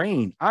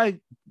Ukraine.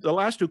 The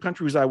last two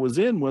countries I was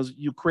in was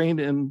Ukraine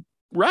and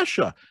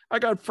Russia. I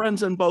got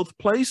friends in both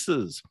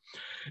places.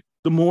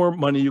 The more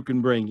money you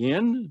can bring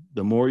in,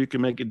 the more you can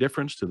make a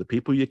difference to the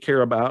people you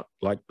care about,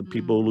 like the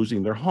people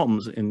losing their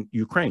homes in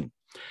Ukraine.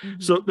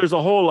 So there's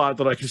a whole lot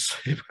that I can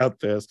say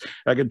about this.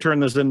 I could turn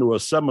this into a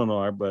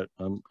seminar, but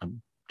I'm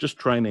just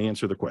trying to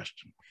answer the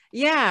question.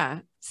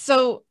 Yeah.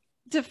 So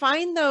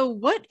define, though,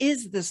 what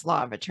is this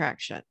law of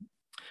attraction?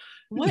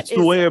 It's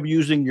the way of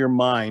using your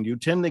mind. You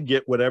tend to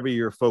get whatever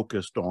you're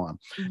focused on.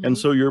 And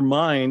so your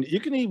mind, you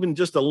can even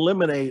just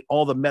eliminate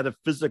all the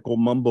metaphysical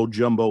mumbo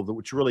jumbo,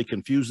 which really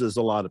confuses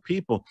a lot of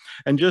people,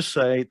 and just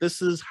say,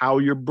 this is how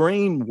your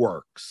brain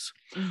works.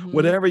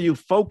 Whatever you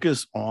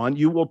focus on,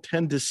 you will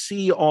tend to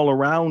see all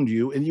around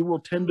you, and you will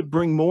tend to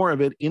bring more of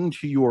it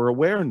into your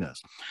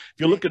awareness.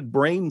 If you look at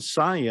brain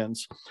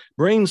science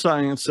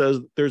says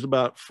there's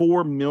about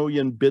 4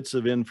 million bits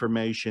of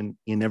information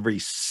in every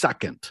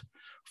second.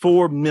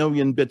 4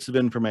 million bits of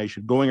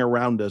information going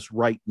around us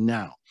right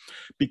now.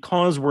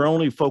 Because we're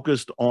only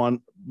focused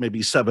on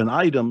maybe 7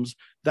 items,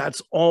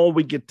 that's all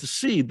we get to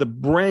see. The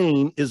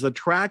brain is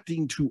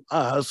attracting to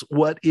us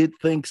what it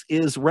thinks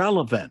is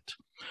relevant.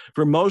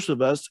 For most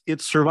of us,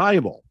 it's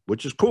survival,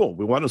 which is cool.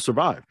 We want to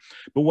survive.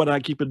 But what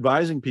I keep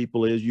advising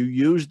people is you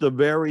use the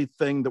very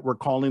thing that we're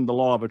calling the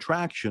law of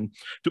attraction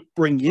to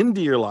bring into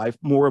your life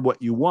more of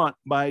what you want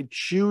by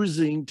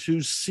choosing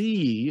to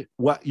see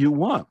what you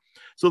want.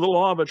 So the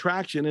law of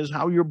attraction is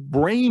how your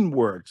brain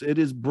works. It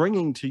is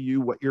bringing to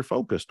you what you're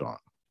focused on.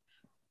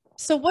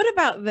 So what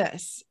about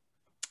this?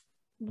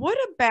 What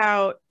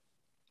about,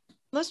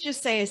 let's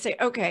just say,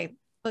 okay,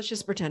 let's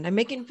just pretend I'm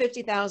making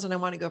 50,000. I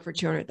want to go for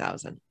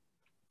 200,000.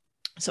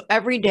 So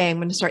every day I'm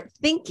going to start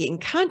thinking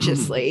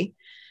consciously,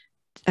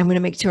 I'm going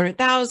to make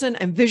 200,000.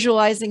 I'm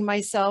visualizing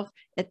myself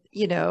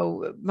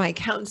my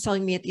accountant's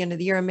telling me at the end of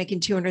the year, I'm making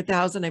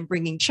 200,000. I'm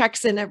bringing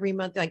checks in every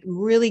month. Like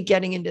really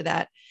getting into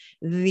that,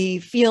 the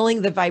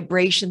feeling, the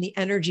vibration, the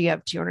energy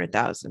of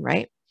 200,000.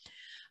 Right.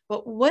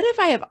 But what if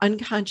I have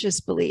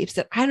unconscious beliefs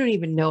that I don't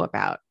even know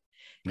about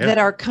that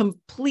are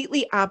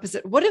completely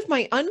opposite? What if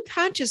my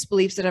unconscious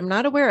beliefs that I'm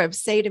not aware of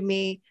say to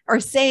me or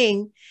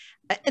saying,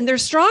 and they're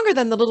stronger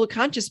than the little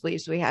conscious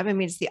beliefs we have. I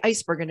mean, it's the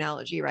iceberg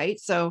analogy, right?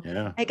 So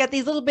I got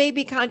these little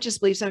baby conscious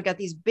beliefs. And I've got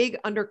these big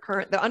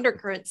undercurrent. The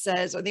undercurrent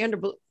says, or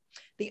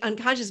the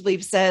unconscious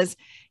belief says,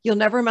 you'll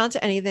never amount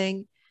to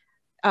anything.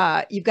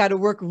 You've got to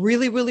work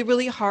really, really,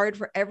 really hard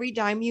for every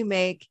dime you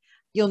make.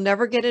 You'll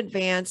never get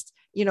advanced,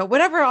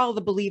 whatever all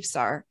the beliefs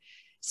are.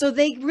 So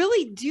they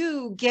really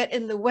do get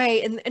in the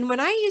way. And when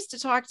I used to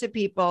talk to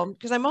people,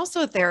 because I'm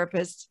also a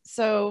therapist,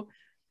 so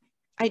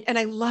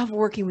I love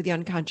working with the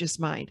unconscious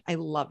mind. I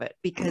love it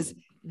because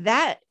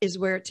that is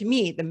where, to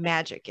me, the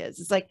magic is.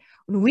 It's like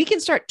when we can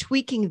start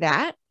tweaking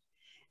that,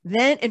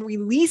 then and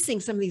releasing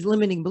some of these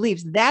limiting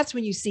beliefs, that's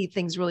when you see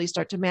things really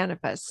start to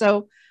manifest.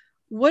 So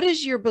what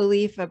is your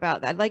belief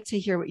about that? I'd like to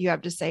hear what you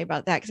have to say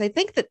about that, because I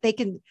think that they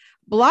can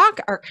block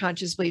our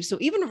conscious beliefs. So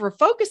even if we're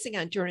focusing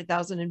on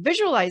 200,000 and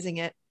visualizing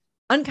it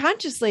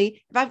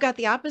unconsciously, if I've got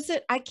the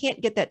opposite, I can't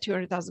get that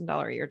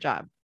 $200,000 a year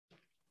job.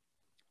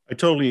 I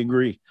totally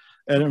agree.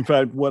 And in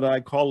fact, what I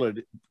call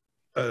it,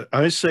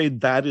 I say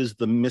that is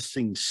the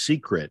missing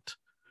secret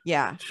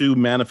to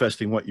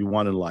manifesting what you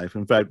want in life.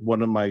 In fact,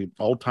 one of my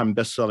all-time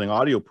best-selling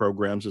audio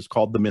programs is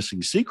called The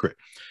Missing Secret.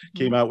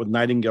 Came out with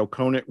Nightingale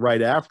Conant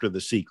right after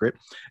The Secret.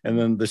 And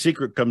then The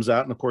Secret comes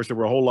out. And of course, there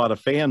were a whole lot of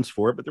fans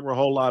for it, but there were a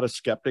whole lot of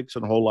skeptics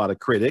and a whole lot of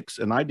critics.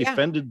 And I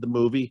defended the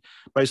movie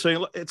by saying,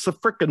 look, it's a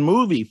freaking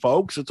movie,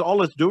 folks. It's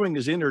all it's doing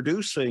is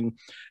introducing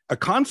a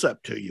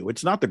concept to you.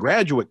 It's not the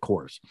graduate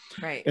course.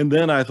 Right. And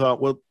then I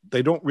thought, well,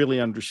 they don't really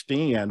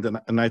understand.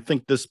 And I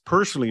think this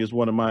personally is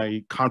one of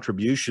my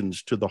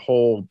contributions to the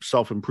whole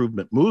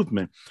self-improvement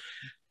movement,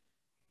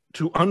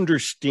 to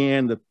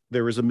understand that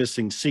there is a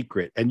missing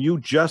secret. And you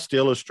just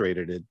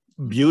illustrated it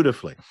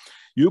beautifully.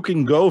 You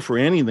can go for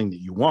anything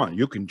that you want.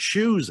 You can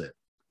choose it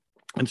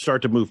and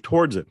start to move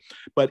towards it.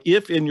 But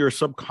if in your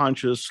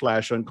subconscious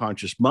 /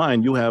 unconscious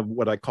mind, you have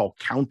what I call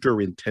counter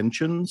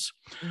intentions,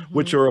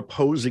 which are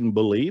opposing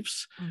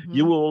beliefs,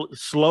 you will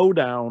slow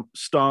down,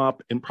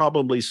 stop, and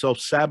probably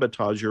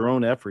self-sabotage your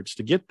own efforts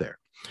to get there.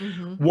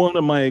 One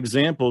of my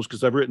examples,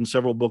 because I've written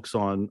several books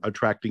on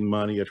attracting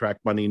money,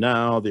 Attract Money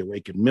Now, The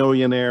Awakened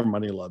Millionaire,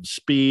 Money Loves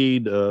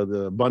Speed,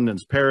 The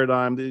Abundance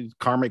Paradigm, the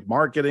Karmic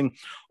Marketing,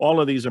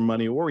 all of these are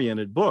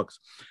money-oriented books.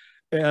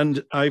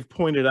 And I've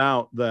pointed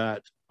out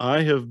that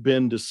I have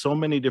been to so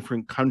many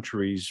different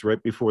countries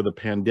right before the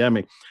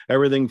pandemic,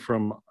 everything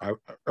from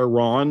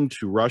Iran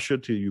to Russia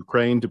to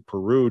Ukraine to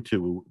Peru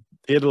to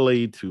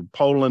Italy to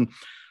Poland.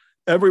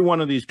 Every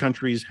one of these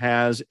countries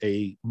has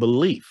a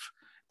belief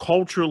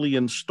culturally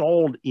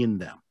installed in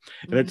them.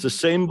 And it's the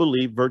same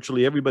belief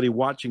virtually everybody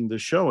watching the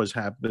show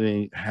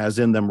has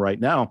in them right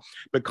now,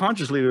 but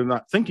consciously they're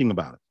not thinking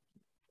about it.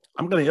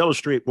 I'm going to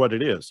illustrate what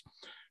it is.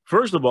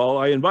 First of all,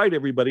 I invite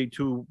everybody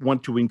to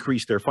want to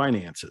increase their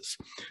finances.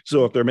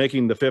 So if they're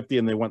making the 50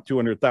 and they want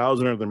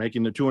 200,000, or they're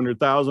making the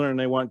 200,000 and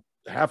they want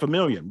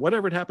 500,000,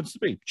 whatever it happens to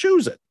be,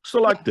 choose it,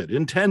 select it,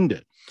 intend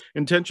it.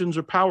 Intentions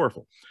are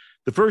powerful.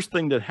 The first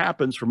thing that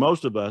happens for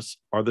most of us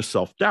are the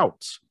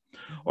self-doubts,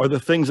 or the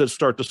things that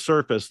start to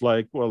surface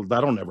like, well,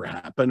 that'll never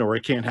happen, or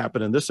it can't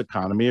happen in this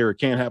economy, or it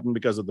can't happen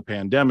because of the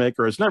pandemic,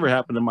 or it's never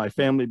happened in my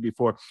family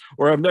before,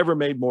 or I've never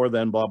made more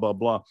than blah, blah,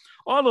 blah.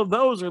 All of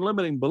those are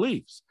limiting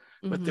beliefs.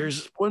 But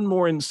there's one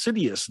more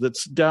insidious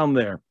that's down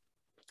there,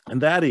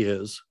 and that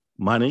is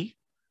money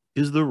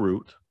is the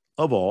root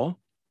of all.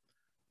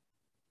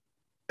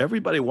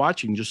 Everybody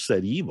watching just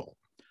said evil.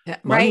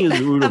 Money is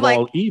the root of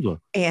all evil.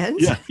 And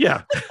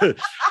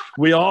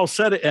we all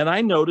said it. And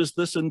I noticed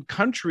this in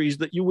countries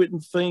that you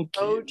wouldn't think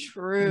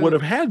would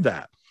have had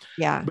that.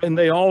 Yeah. And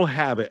they all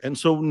have it. And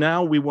so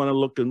now we want to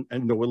look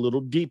and go a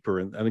little deeper.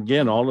 And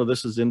again, all of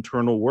this is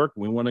internal work.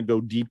 We want to go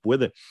deep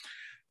with it.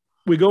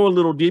 We go a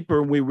little deeper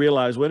and we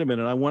realize, wait a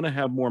minute, I want to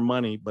have more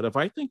money. But if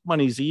I think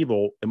money's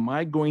evil, am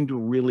I going to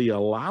really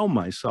allow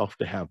myself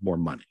to have more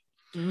money?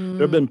 There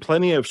have been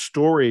plenty of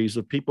stories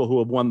of people who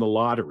have won the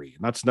lottery.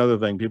 And that's another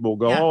thing. People will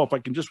go, oh, if I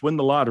can just win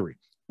the lottery.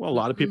 Well, a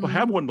lot of people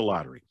have won the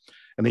lottery.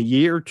 And a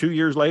year, 2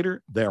 years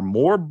later, they're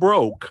more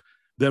broke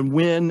than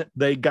when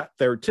they got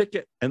their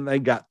ticket and they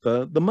got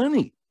the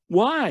money.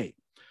 Why?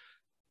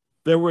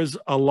 There was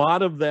a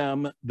lot of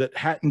them that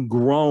hadn't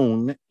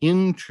grown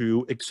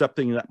into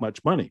accepting that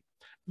much money.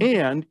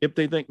 And if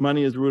they think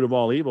money is the root of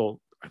all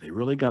evil, are they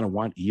really going to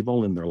want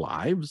evil in their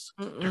lives?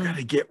 They're going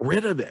to get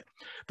rid of it.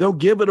 They'll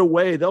give it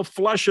away. They'll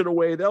flush it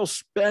away. They'll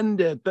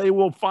spend it. They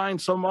will find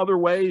some other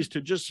ways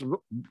to just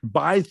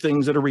buy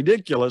things that are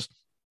ridiculous,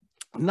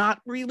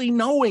 not really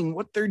knowing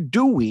what they're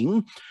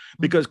doing,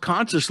 because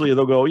consciously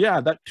they'll go,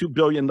 yeah, that $2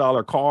 billion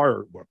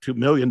car or $2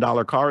 million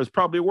car is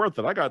probably worth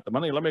it. I got the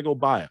money. Let me go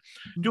buy it.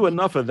 Do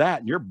enough of that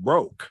and you're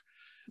broke,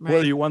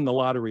 whether you won the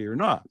lottery or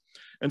not.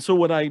 And so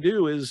what I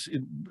do is,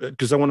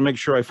 because I want to make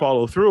sure I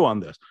follow through on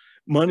this,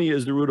 money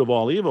is the root of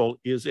all evil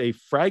is a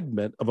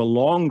fragment of a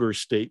longer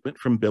statement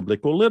from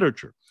biblical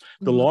literature.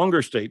 The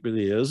longer statement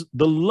is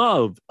the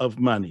love of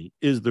money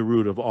is the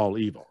root of all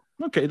evil.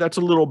 Okay, that's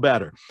a little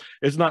better.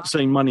 It's not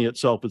saying money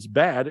itself is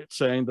bad. It's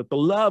saying that the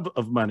love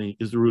of money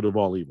is the root of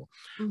all evil.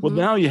 Well,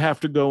 now you have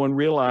to go and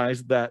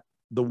realize that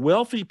the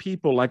wealthy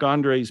people like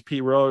Andres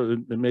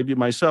Pirot and maybe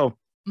myself,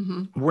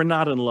 we're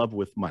not in love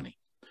with money.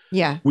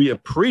 Yeah. We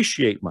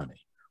appreciate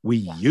money. We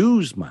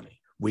use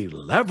money. We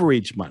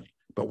leverage money,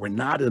 but we're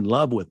not in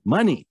love with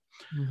money.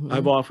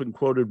 I've often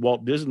quoted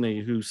Walt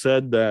Disney, who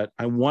said that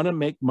I want to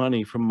make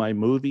money from my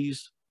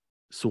movies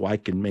so I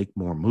can make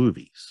more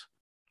movies.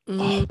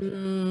 Oh,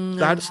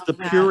 that's the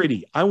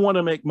purity. I want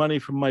to make money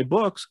from my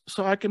books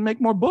so I can make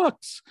more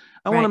books.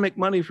 I want to make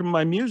money from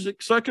my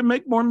music so I can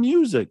make more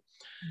music.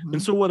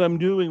 And so what I'm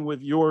doing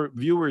with your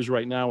viewers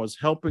right now is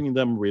helping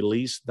them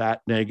release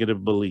that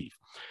negative belief.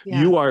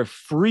 You are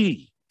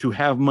free to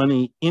have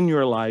money in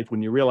your life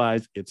when you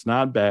realize it's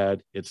not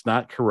bad, it's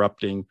not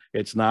corrupting,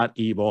 it's not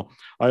evil.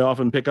 I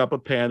often pick up a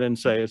pen and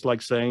say, it's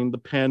like saying the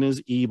pen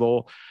is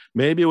evil.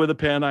 Maybe with a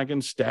pen I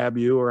can stab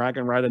you or I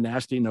can write a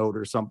nasty note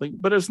or something,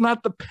 but it's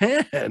not the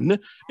pen,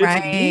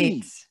 it's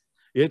me.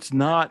 It's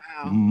not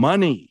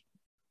money.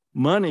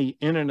 Money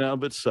in and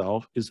of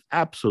itself is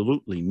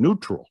absolutely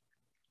neutral.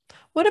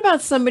 What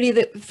about somebody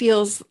that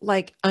feels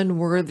like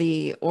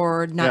unworthy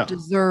or not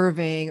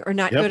deserving or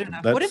not good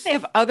enough? What if they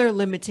have other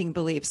limiting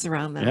beliefs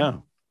around them? Yeah.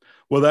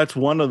 Well, that's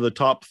one of the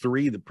top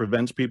 3 that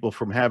prevents people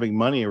from having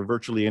money or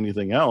virtually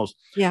anything else.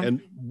 Yeah.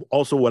 And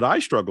also what I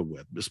struggled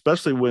with,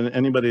 especially when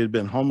anybody had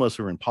been homeless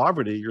or in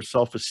poverty, your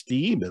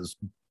self-esteem is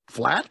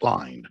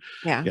flatlined.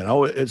 Yeah. You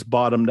know, it's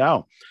bottomed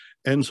out.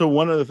 And so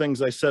one of the things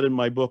I said in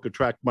my book,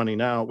 Attract Money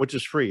Now, which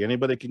is free.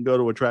 Anybody can go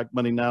to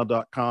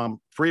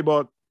attractmoneynow.com, free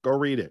book. Go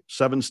read it.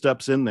 7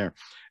 steps in there.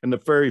 And the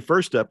very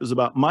first step is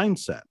about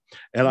mindset.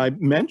 And I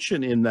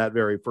mention in that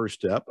very first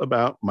step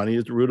about money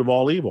is the root of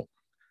all evil,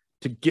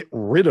 to get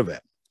rid of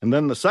it. And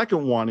then the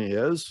second one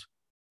is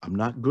I'm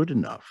not good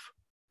enough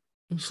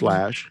 /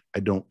 I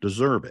don't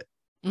deserve it.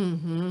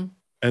 And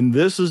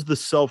this is the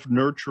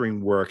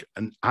self-nurturing work.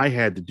 And I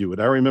had to do it.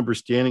 I remember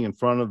standing in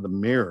front of the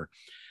mirror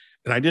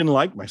and I didn't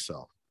like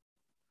myself.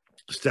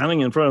 Standing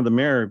in front of the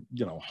mirror,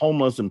 you know,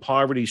 homeless and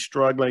poverty,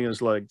 struggling,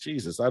 is like,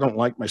 Jesus, I don't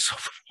like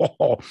myself at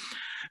all.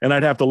 And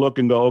I'd have to look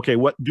and go, okay,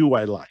 what do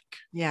I like?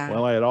 Yeah.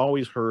 Well, I had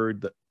always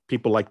heard that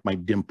people like my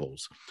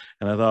dimples.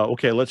 And I thought,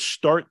 okay, let's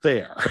start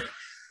there.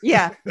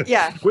 Yeah.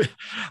 Yeah.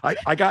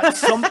 I got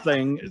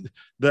something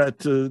that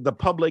the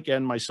public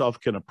and myself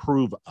can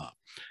approve of.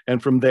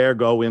 And from there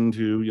go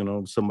into, you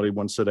know, somebody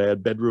once said I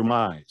had bedroom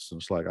eyes.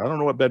 And it's like, I don't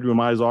know what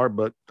bedroom eyes are,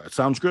 but that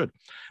sounds good.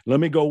 Let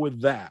me go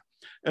with that.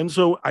 And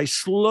so I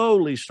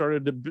slowly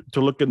started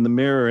to look in the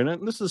mirror,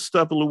 and this is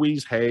stuff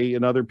Louise Hay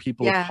and other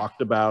people have talked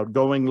about,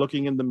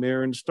 looking in the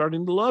mirror and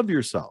starting to love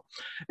yourself.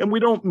 And we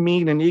don't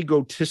mean an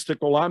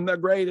egotistical, I'm the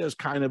greatest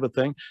kind of a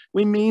thing.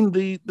 We mean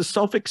the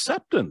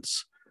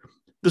self-acceptance,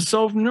 the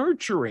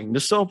self-nurturing, the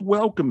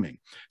self-welcoming.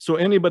 So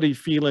anybody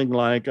feeling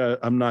like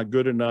I'm not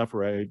good enough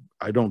or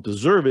I don't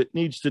deserve it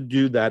needs to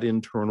do that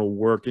internal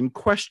work and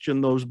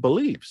question those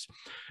beliefs.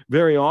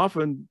 Very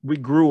often we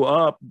grew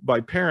up by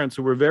parents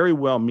who were very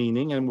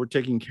well-meaning and were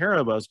taking care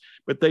of us,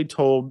 but they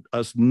told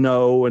us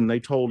no, and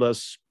they told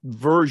us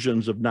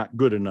versions of not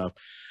good enough.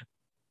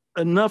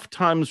 Enough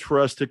times for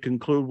us to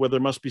conclude, well, there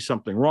must be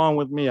something wrong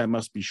with me. I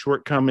must be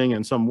shortcoming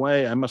in some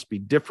way. I must be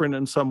different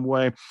in some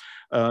way.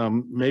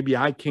 Maybe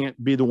I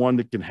can't be the one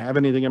that can have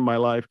anything in my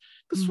life.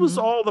 This was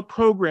all the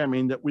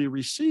programming that we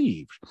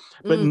received.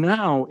 But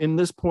now, in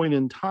this point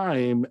in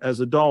time, as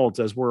adults,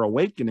 as we're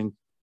awakening,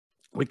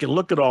 we can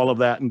look at all of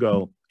that and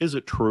go, is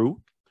it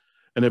true?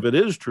 And if it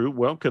is true,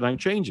 well, can I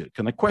change it?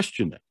 Can I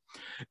question it?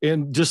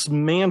 And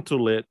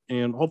dismantle it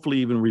and hopefully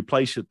even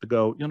replace it to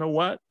go, you know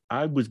what?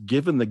 I was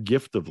given the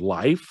gift of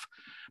life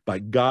by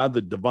God,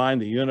 the divine,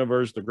 the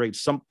universe, the great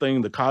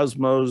something, the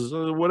cosmos,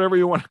 whatever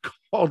you want to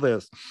call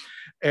this.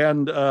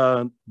 And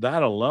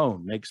that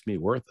alone makes me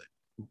worth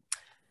it.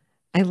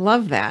 I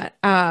love that.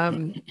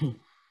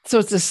 So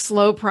it's a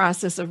slow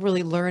process of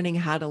really learning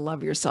how to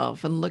love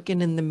yourself and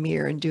looking in the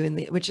mirror and doing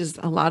which is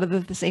a lot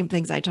of the same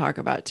things I talk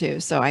about too.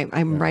 So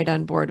I'm right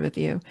on board with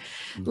you.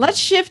 Let's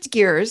shift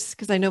gears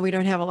because I know we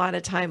don't have a lot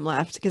of time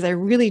left because I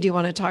really do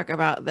want to talk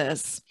about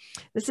this.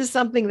 This is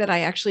something that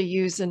I actually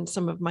use in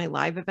some of my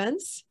live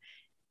events.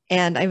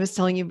 And I was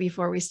telling you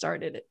before we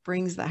started, it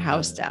brings the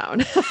house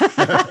down.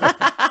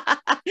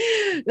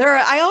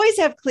 I always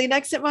have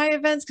Kleenex at my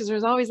events because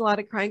there's always a lot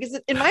of crying. Because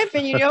in my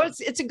opinion, you know,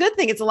 it's a good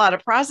thing. It's a lot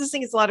of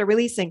processing. It's a lot of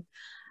releasing.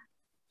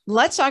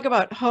 Let's talk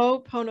about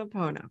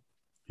Ho'oponopono.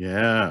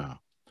 Yeah.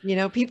 You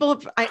know,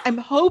 I'm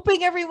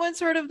hoping everyone's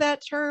heard of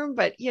that term,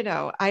 but you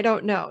know, I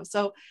don't know.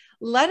 So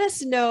let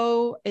us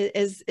know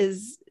as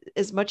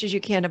much as you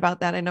can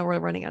about that. I know we're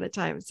running out of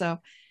time. So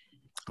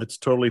it's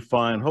totally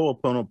fine.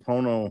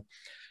 Ho'oponopono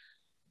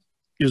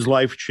is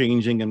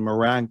life-changing and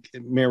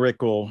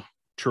miracle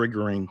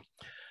triggering.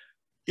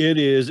 It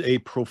is a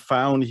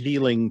profound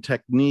healing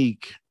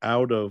technique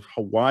out of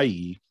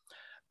Hawaii.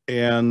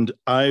 And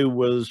I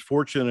was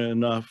fortunate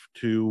enough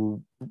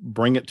to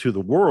bring it to the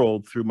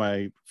world through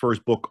my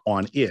first book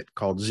on it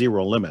called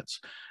Zero Limits.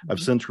 I've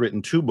since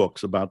written 2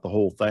 books about the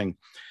whole thing.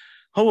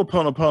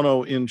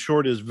 Ho'oponopono, in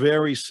short, is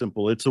very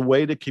simple. It's a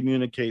way to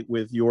communicate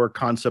with your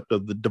concept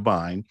of the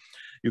divine.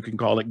 You can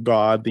call it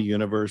God, the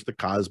universe, the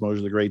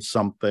cosmos, the great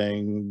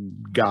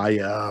something,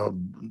 Gaia,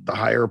 the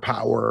higher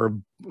power,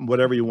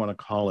 whatever you want to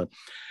call it.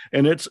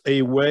 And it's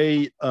a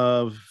way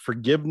of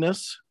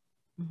forgiveness,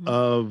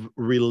 of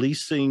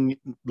releasing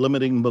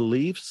limiting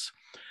beliefs,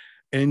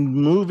 and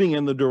moving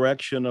in the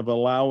direction of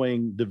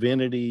allowing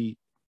divinity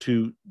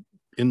to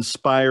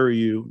inspire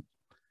you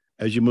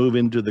as you move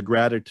into the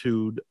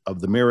gratitude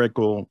of the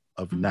miracle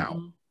of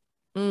now.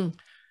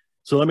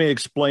 So let me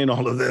explain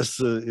all of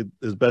this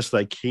as best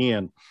I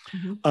can.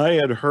 I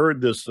had heard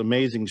this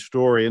amazing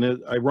story,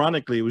 and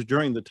ironically, it was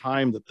during the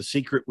time that The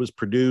Secret was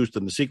produced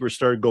and The Secret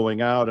started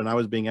going out, and I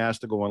was being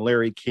asked to go on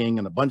Larry King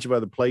and a bunch of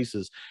other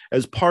places,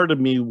 as part of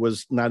me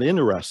was not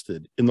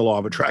interested in the law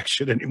of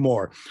attraction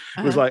anymore.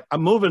 It was like,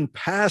 I'm moving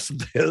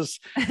past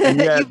this. And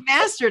yet, you've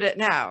mastered it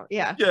now.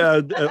 Yeah.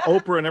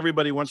 Oprah and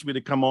everybody wants me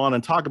to come on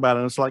and talk about it.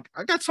 And it's like,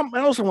 I got something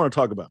else I want to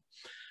talk about.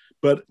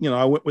 But,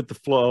 I went with the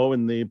flow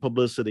and the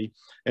publicity.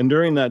 And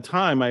during that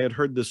time, I had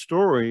heard this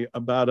story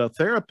about a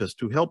therapist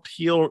who helped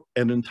heal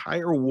an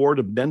entire ward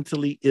of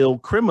mentally ill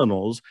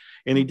criminals.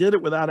 And he did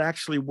it without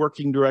actually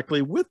working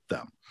directly with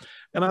them.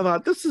 And I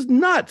thought, this is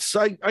nuts.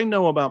 I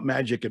know about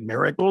magic and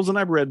miracles, and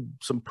I've read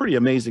some pretty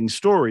amazing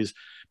stories.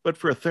 But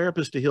for a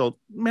therapist to heal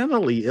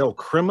mentally ill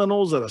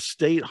criminals at a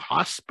state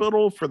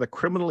hospital for the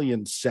criminally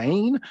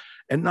insane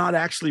and not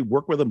actually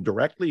work with them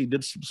directly, he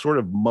did some sort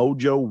of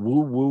mojo,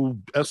 woo-woo,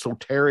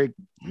 esoteric,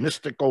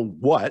 mystical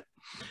what?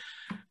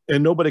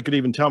 And nobody could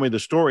even tell me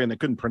the story, and they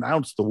couldn't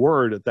pronounce the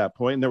word at that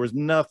point. And there was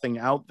nothing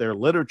out there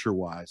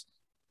literature-wise.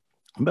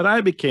 But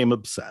I became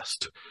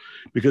obsessed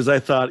because I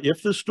thought,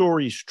 if the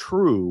story's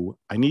true,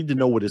 I need to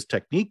know what his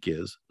technique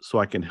is so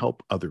I can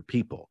help other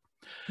people.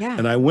 Yeah.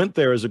 And I went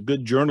there as a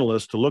good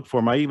journalist to look for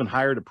him. I even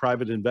hired a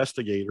private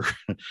investigator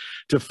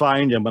to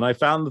find him. And I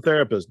found the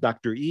therapist,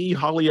 Dr. E.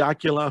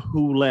 Haleakala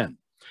Hulen.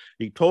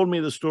 He told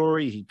me the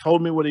story. He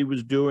told me what he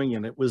was doing.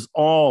 And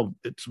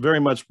it's very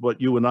much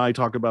what you and I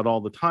talk about all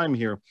the time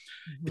here.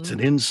 It's an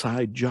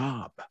inside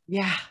job.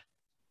 Yeah.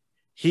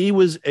 He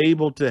was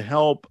able to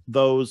help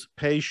those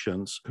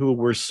patients who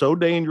were so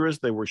dangerous,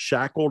 they were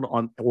shackled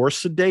on or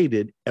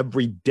sedated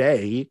every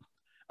day.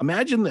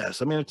 Imagine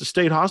this. I mean, it's a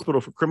state hospital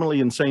for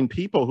criminally insane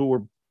people who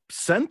were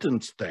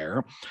sentenced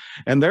there,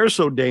 and they're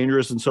so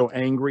dangerous and so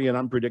angry and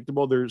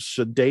unpredictable. They're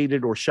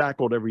sedated or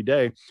shackled every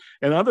day.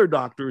 And other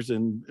doctors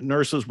and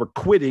nurses were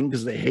quitting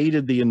because they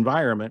hated the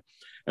environment.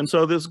 And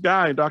so this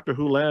guy, Dr.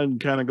 Hulen,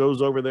 kind of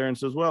goes over there and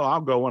says, well, I'll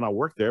go and I'll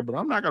work there, but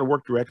I'm not going to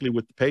work directly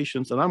with the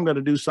patients. And I'm going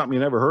to do something you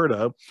never heard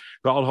of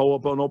called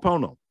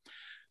Ho'oponopono.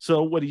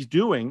 So what he's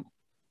doing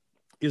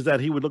is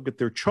that he would look at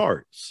their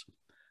charts.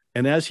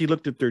 And as he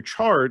looked at their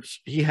charts,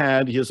 he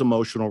had his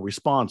emotional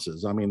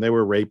responses. I mean, they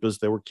were rapists,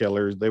 they were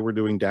killers, they were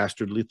doing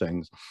dastardly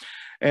things.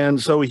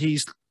 And so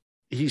he's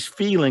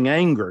feeling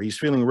anger, he's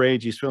feeling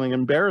rage, he's feeling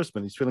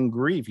embarrassment, he's feeling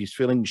grief, he's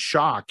feeling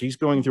shock. He's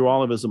going through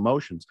all of his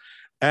emotions.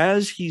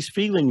 As he's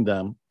feeling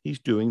them, he's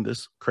doing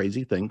this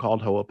crazy thing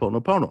called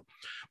Ho'oponopono,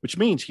 which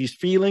means he's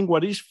feeling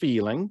what he's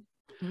feeling.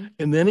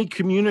 And then he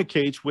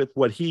communicates with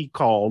what he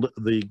called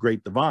the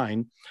great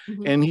divine.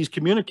 And he's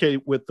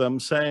communicating with them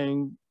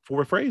saying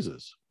 4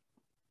 phrases.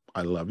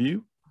 I love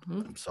you.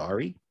 I'm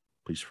sorry.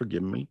 Please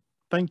forgive me.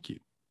 Thank you.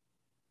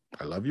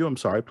 I love you. I'm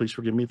sorry. Please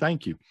forgive me.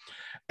 Thank you.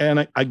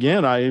 And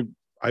again,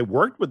 I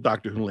worked with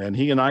Dr. Hulen.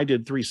 He and I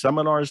did 3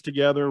 seminars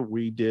together.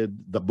 We did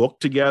the book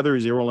together,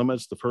 Zero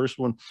Limits, the first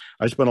one.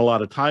 I spent a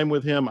lot of time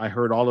with him. I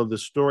heard all of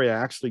this story.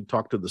 I actually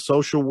talked to the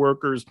social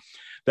workers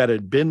that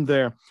had been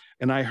there.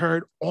 And I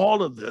heard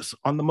all of this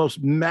on the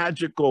most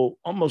magical,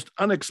 almost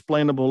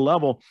unexplainable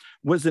level.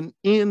 Was an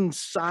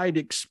inside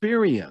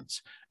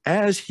experience.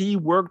 As he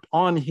worked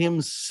on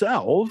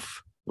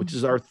himself, which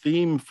is our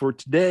theme for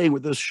today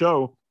with this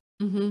show,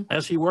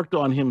 as he worked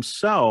on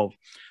himself,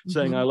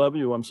 saying, I love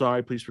you, I'm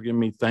sorry, please forgive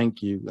me,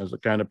 thank you, as a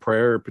kind of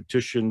prayer or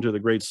petition to the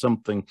great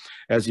something,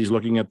 as he's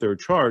looking at their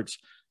charts,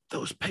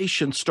 those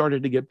patients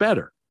started to get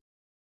better.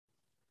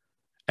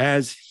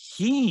 As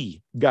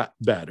he got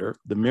better,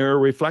 the mirror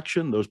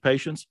reflection, those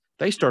patients,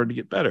 they started to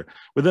get better.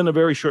 Within a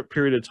very short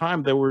period of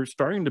time, they were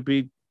starting to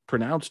be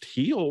pronounced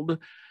healed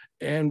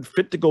and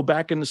fit to go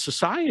back into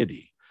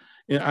society.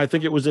 And I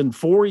think it was in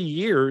 4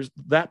 years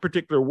that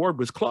particular ward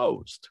was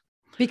closed.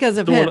 Because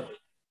of him.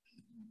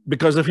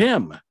 Because of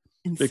him.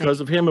 Insane. Because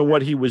of him and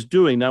what he was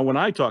doing. Now, when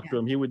I talked to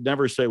him, he would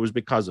never say it was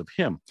because of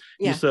him.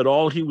 He said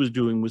all he was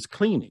doing was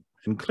cleaning.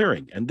 and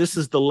clearing. And this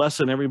is the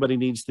lesson everybody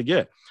needs to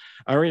get.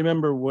 I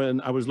remember when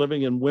I was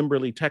living in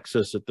Wimberley,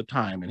 Texas at the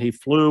time, and he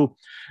flew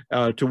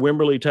to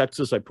Wimberley,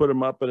 Texas. I put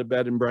him up at a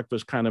bed and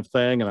breakfast kind of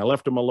thing, and I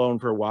left him alone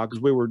for a while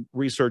because we were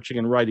researching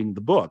and writing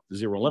the book, The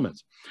Zero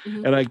Limits.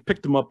 Mm-hmm. And I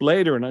picked him up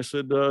later, and I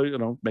said,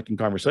 making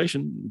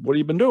conversation, what have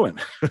you been doing?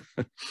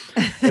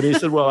 And he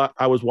said, well,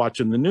 I was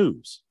watching the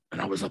news. And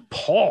I was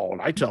appalled.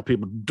 I tell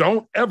people,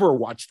 don't ever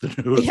watch the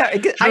news. Yeah,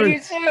 I do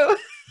too.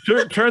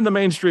 Turn the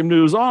mainstream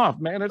news off,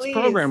 man. It's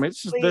programming.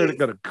 It's just there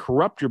to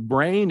corrupt your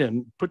brain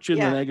and put you in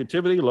the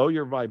negativity, lower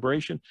your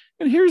vibration.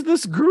 And here's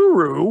this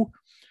guru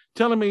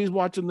telling me he's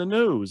watching the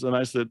news. And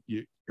I said,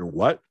 you're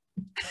what?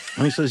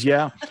 And he says,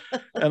 yeah.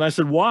 And I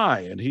said,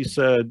 why? And he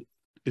said,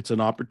 it's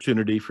an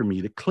opportunity for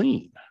me to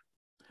clean.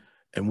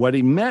 And what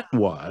he meant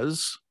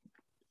was,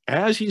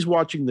 as he's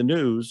watching the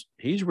news,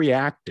 he's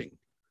reacting.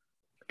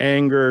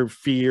 Anger,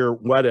 fear,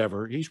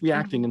 whatever. He's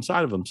reacting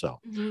inside of himself.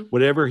 Mm-hmm.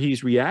 Whatever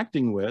he's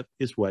reacting with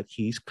is what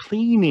he's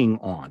cleaning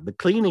on. The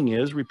cleaning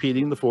is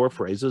repeating the 4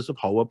 phrases of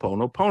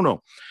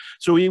Ho'oponopono.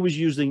 So he was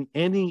using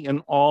any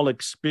and all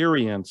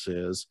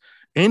experiences,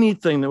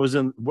 anything that was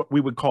in what we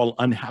would call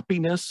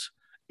unhappiness,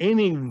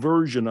 any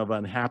version of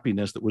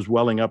unhappiness that was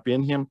welling up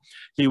in him.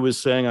 He was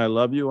saying, I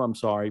love you, I'm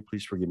sorry,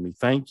 please forgive me,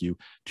 thank you,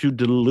 to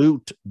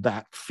dilute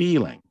that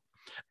feeling.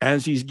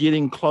 As he's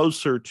getting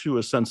closer to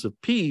a sense of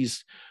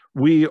peace,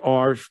 we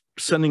are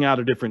sending out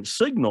a different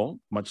signal,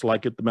 much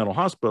like at the mental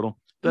hospital,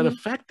 that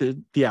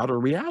affected the outer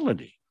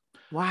reality.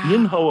 Wow.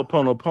 In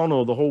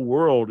Ho'oponopono, the whole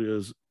world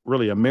is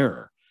really a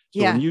mirror.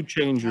 So when you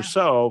change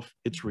yourself,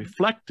 it's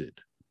reflected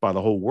by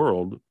the whole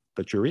world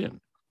that you're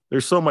in.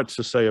 There's so much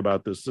to say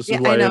about this. This is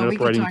why I ended up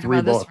writing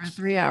 3 books. This for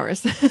 3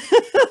 hours.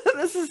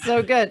 This is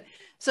so good.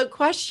 So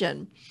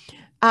question,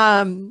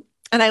 and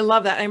I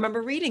love that. I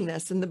remember reading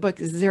this in the book,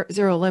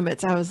 Zero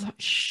Limits. I was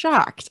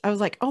shocked. I was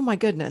like, oh my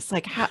goodness,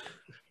 like how...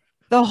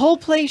 The whole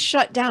place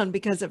shut down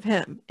because of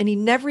him. And he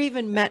never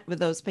even met with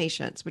those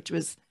patients, which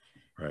was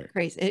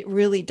crazy. It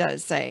really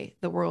does say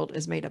the world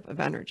is made up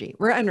of energy.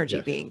 We're energy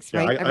beings,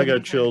 right? I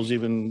got chills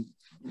even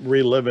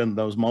reliving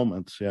those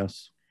moments.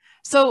 Yes.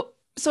 So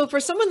for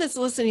someone that's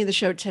listening to the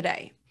show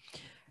today,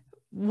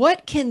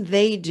 what can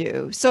they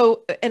do?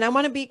 So, and I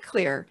want to be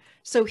clear.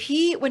 So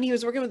when he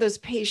was working with those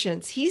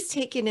patients, he's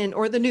taken in,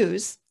 or the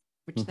news,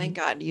 which thank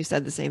God you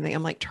said the same thing.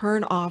 I'm like,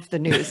 turn off the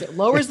news. It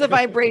lowers the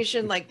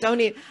vibration. Like, don't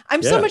eat.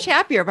 I'm so much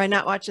happier by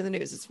not watching the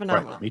news. It's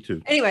phenomenal. Right, me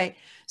too. Anyway,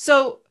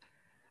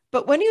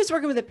 but when he was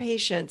working with the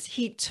patients,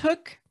 he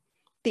took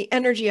the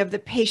energy of the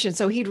patient.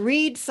 So he'd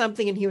read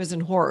something and he was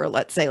in horror,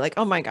 let's say, like,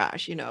 oh my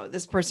gosh,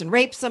 this person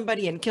raped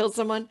somebody and killed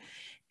someone.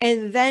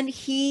 And then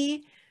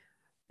he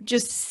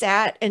just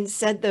sat and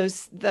said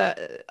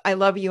I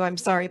love you, I'm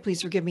sorry,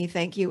 please forgive me,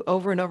 thank you,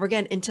 over and over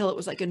again until it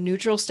was like a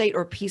neutral state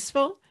or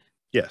peaceful.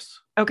 Yes.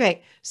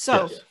 Okay.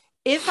 So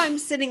if I'm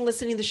sitting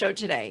listening to the show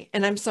today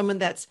and I'm someone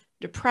that's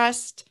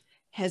depressed,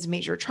 has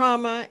major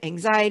trauma,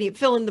 anxiety,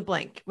 fill in the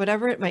blank,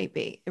 whatever it might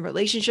be,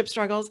 relationship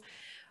struggles,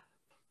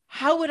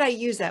 how would I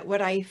use that?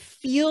 Would I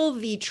feel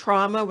the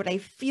trauma? Would I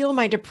feel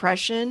my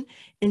depression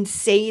and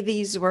say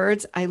these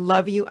words, I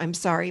love you, I'm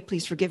sorry,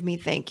 please forgive me,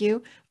 thank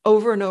you,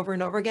 over and over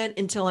and over again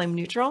until I'm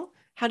neutral?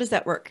 How does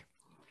that work?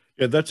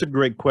 Yeah, that's a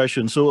great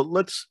question. So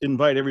let's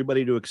invite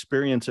everybody to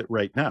experience it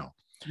right now.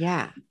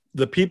 Yeah.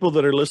 The people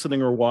that are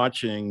listening or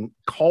watching,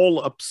 call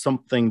up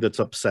something that's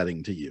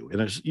upsetting to you. And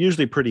it's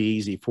usually pretty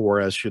easy for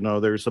us.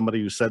 There's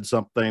somebody who said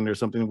something, there's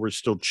something we're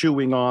still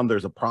chewing on,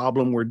 there's a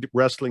problem we're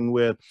wrestling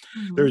with,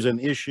 there's an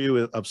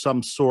issue of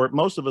some sort.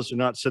 Most of us are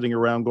not sitting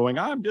around going,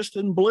 I'm just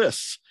in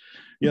bliss.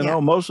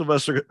 Most of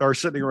us are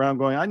sitting around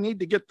going, I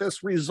need to get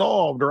this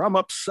resolved, or I'm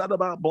upset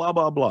about blah,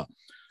 blah, blah.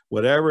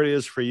 Whatever it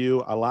is for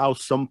you, allow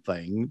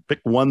something,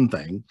 pick one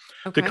thing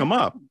to come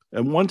up.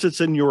 And once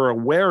it's in your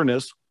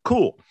awareness,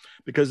 cool.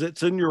 Because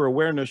it's in your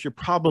awareness, you're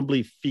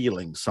probably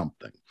feeling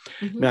something.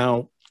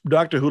 Now,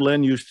 Dr.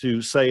 Hulen used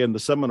to say in the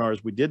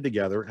seminars we did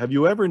together, have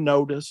you ever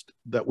noticed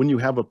that when you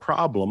have a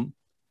problem,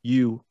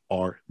 you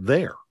are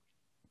there?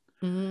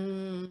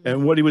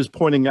 And what he was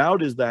pointing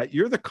out is that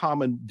you're the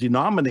common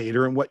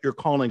denominator in what you're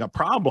calling a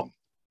problem.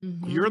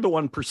 You're the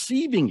one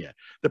perceiving it.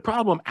 The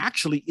problem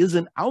actually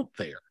isn't out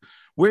there.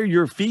 Where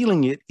you're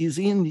feeling it is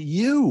in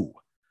you.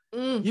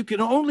 You can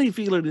only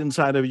feel it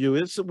inside of you.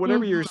 It's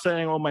whatever you're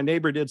saying, oh, my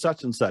neighbor did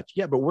such and such.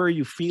 Yeah, but where are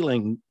you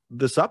feeling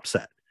this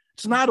upset?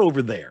 It's not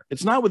over there.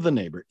 It's not with the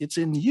neighbor. It's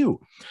in you.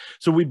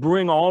 So we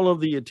bring all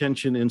of the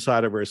attention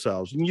inside of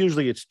ourselves. And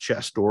usually it's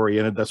chest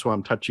oriented. That's why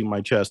I'm touching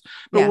my chest.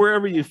 But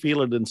wherever you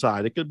feel it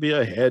inside, it could be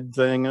a head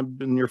thing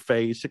in your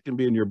face. It can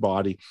be in your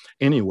body,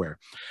 anywhere.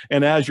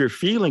 And as you're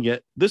feeling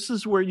it, this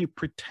is where you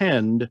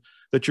pretend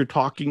that you're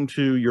talking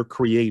to your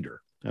creator.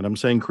 And I'm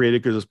saying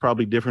created because it's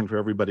probably different for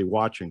everybody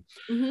watching.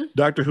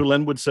 Dr.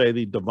 Hulen would say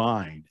the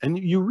divine. And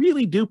you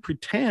really do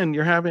pretend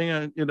you're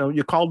having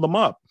you called them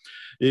up.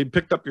 You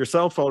picked up your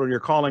cell phone and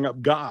you're calling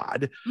up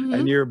God.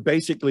 And you're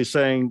basically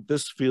saying,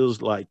 this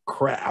feels like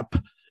crap.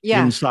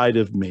 Yeah. inside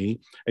of me.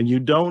 And you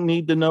don't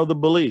need to know the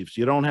beliefs.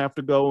 You don't have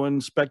to go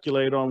and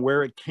speculate on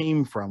where it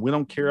came from. We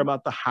don't care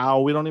about the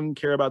how. We don't even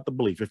care about the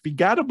belief. If you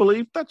got a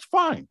belief, that's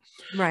fine.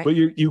 Right. But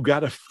you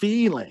got a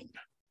feeling.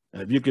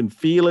 And if you can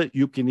feel it,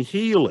 you can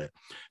heal it.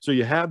 So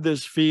you have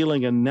this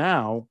feeling, and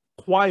now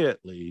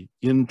quietly,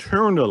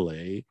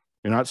 internally,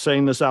 you're not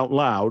saying this out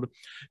loud,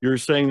 you're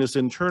saying this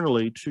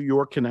internally to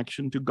your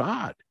connection to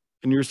God.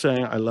 And you're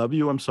saying, I love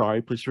you, I'm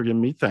sorry, please forgive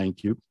me,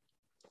 thank you.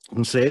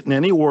 And say it in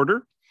any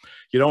order.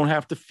 You don't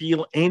have to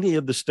feel any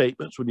of the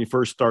statements when you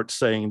first start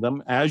saying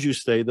them. As you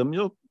say them,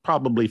 you'll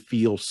probably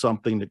feel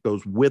something that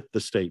goes with the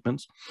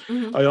statements.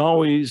 I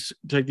always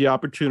take the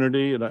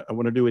opportunity, and I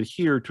want to do it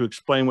here, to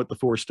explain what the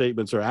 4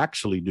 statements are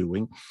actually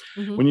doing.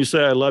 When you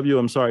say, I love you,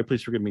 I'm sorry,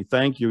 please forgive me,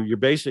 thank you, you're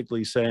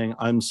basically saying,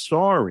 I'm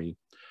sorry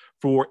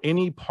for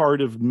any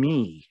part of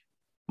me,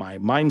 my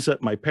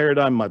mindset, my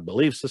paradigm, my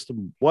belief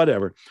system,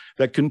 whatever,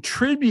 that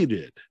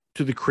contributed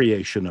to the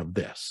creation of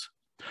this.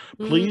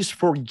 Please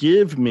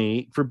forgive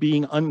me for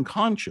being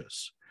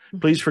unconscious.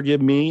 Please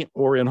forgive me,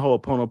 or in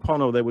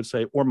Ho'oponopono, they would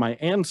say, or my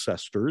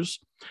ancestors,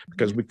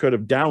 because we could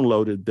have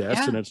downloaded this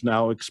and it's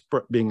now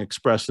being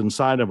expressed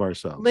inside of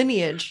ourselves.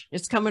 Lineage.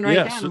 It's coming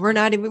right down. We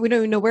don't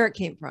even know where it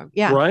came from.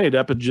 Yeah. Right.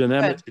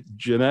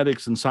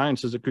 Genetics and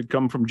science says it could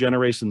come from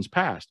generations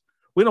past.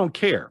 We don't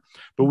care,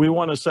 but we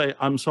want to say,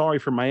 I'm sorry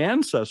for my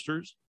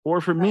ancestors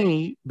or for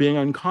me being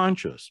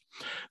unconscious.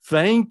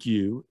 Thank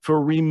you for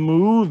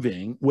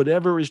removing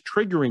whatever is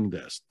triggering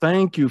this.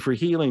 Thank you for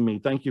healing me.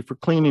 Thank you for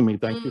cleaning me.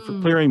 Thank you for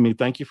clearing me.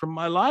 Thank you for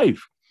my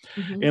life.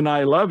 And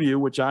I love you,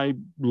 which I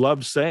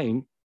love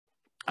saying.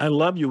 I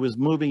love you is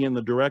moving in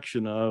the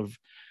direction of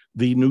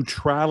the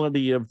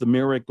neutrality of the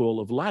miracle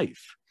of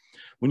life.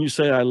 When you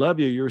say, I love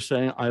you, you're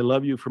saying, I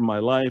love you for my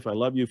life. I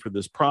love you for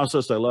this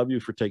process. I love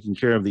you for taking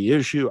care of the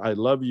issue. I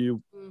love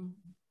you,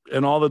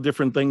 and all the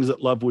different things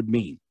that love would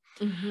mean.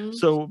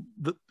 So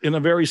in a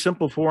very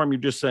simple form, you're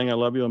just saying, I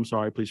love you. I'm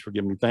sorry. Please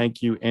forgive me.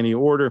 Thank you. Any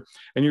order.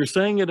 And you're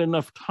saying it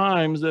enough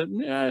times that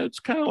it's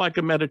kind of like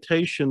a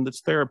meditation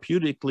that's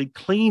therapeutically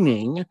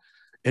cleaning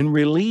and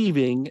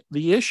relieving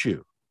the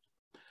issue.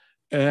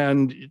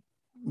 And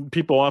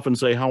people often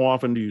say, how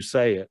often do you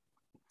say it?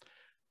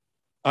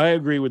 I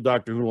agree with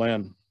Dr.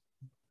 Hulan.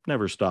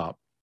 Never stop.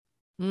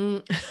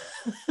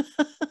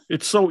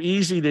 It's so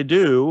easy to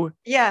do.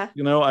 Yeah.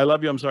 You know, I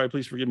love you. I'm sorry.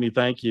 Please forgive me.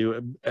 Thank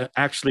you.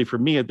 Actually, for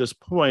me at this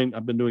point,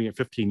 I've been doing it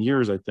 15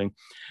 years, I think.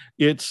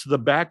 It's the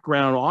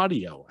background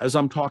audio. As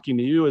I'm talking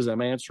to you, as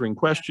I'm answering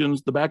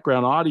questions, the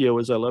background audio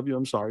is, I love you.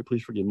 I'm sorry.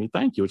 Please forgive me.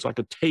 Thank you. It's like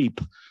a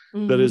tape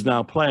that is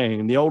now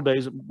playing. In the old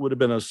days, it would have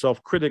been a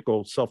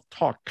self-critical,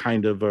 self-talk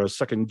kind of a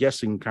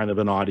second-guessing kind of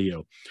an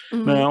audio.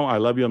 Now, I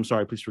love you. I'm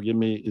sorry. Please forgive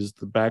me is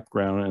the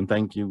background, and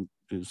thank you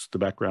is the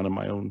background in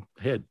my own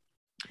head.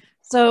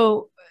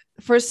 So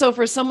for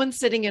someone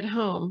sitting at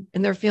home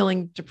and they're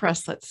feeling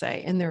depressed, let's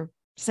say, and they're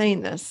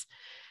saying this,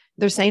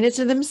 they're saying it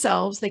to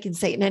themselves. They can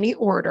say it in any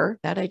order.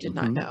 That I did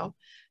not know.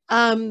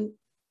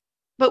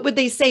 But would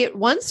they say it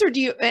once, or do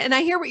you, and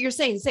I hear what you're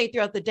saying, say it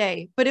throughout the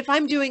day. But if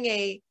I'm doing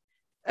a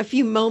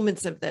few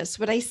moments of this,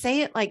 would I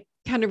say it like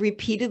kind of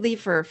repeatedly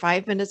for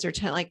 5 minutes or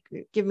 10, like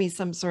give me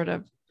some sort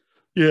of.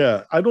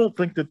 Yeah, I don't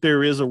think that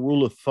there is a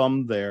rule of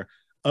thumb there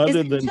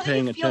other than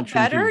paying attention.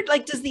 Better?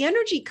 Like, does the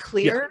energy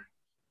clear? Yeah.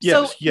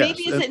 Yes, so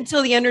maybe is it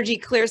until the energy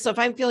clears? So if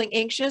I'm feeling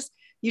anxious,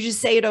 you just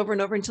say it over and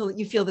over until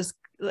you feel this,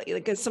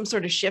 like some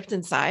sort of shift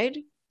inside?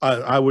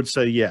 I would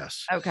say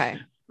yes. Okay.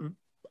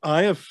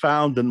 I have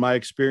found in my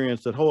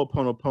experience that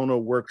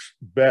Ho'oponopono works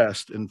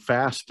best and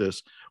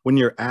fastest when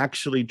you're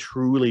actually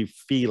truly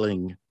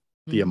feeling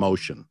the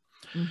emotion.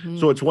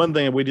 So it's one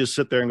thing if we just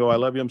sit there and go, I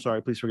love you, I'm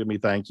sorry, please forgive me,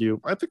 thank you.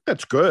 I think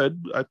that's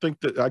good. I think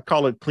that I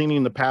call it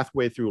cleaning the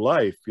pathway through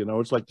life. You know,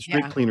 it's like the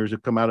street cleaners who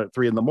come out at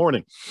 3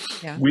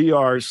 a.m. We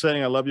are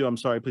saying, I love you, I'm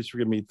sorry, please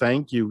forgive me,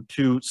 thank you,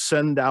 to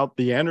send out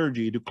the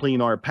energy to clean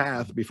our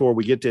path before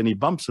we get to any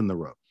bumps in the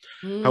road.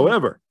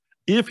 However,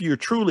 if you're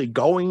truly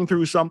going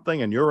through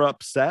something and you're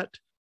upset,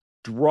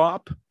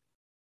 drop,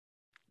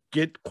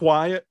 get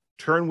quiet,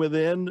 turn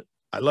within.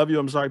 I love you.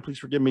 I'm sorry. Please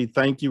forgive me.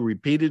 Thank you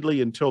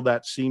repeatedly until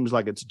that seems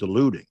like it's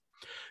diluting.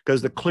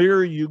 Because the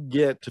clearer you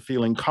get to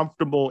feeling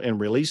comfortable and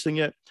releasing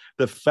it,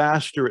 the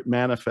faster it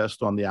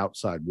manifests on the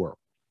outside world.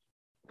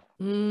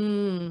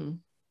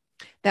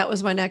 That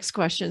was my next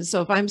question.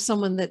 So if I'm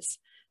someone that's,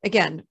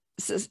 again,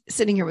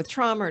 sitting here with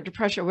trauma or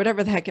depression or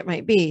whatever the heck it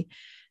might be,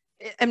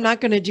 I'm not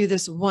going to do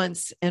this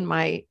once and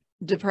my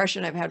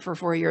depression I've had for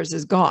 4 years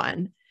is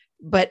gone.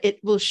 But it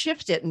will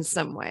shift it in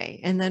some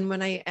way. And then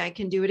when I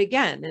can do it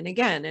again and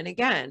again and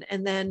again,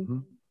 and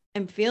then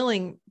I'm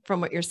feeling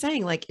from what you're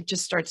saying, like it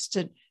just starts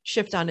to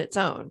shift on its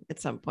own at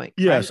some point.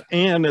 Yes. Right?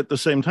 And at the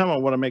same time, I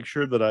want to make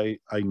sure that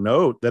I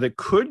note that it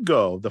could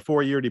go, the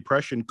 4-year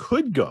depression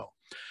could go.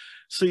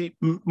 See,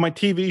 my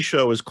TV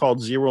show is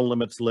called Zero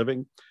Limits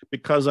Living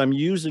because I'm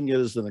using it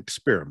as an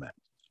experiment.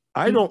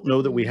 I don't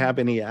know that we have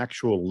any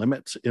actual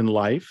limits in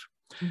life.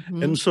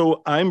 Mm-hmm. And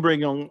so I'm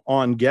bringing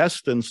on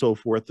guests and so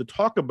forth to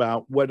talk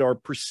about what are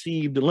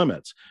perceived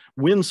limits.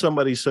 When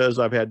somebody says,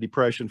 I've had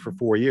depression for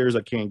 4 years,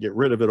 I can't get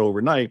rid of it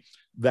overnight,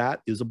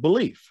 that is a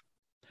belief.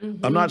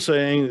 Mm-hmm. I'm not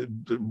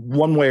saying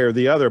one way or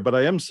the other, but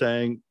I am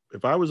saying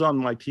if I was on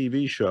my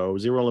TV show,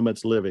 Zero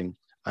Limits Living,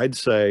 I'd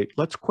say,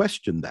 let's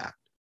question that.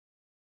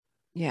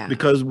 Yeah.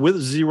 Because with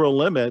Zero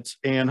Limits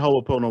and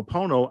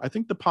Ho'oponopono, I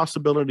think the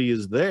possibility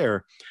is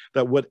there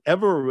that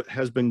whatever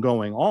has been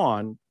going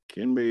on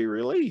can be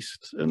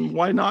released. And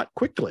why not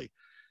quickly?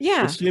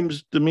 Yeah. It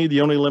seems to me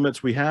the only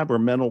limits we have are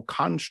mental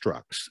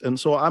constructs. And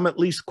so I'm at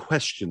least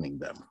questioning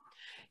them.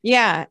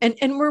 Yeah.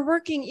 And we're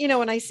working,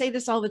 and I say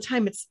this all the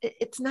time,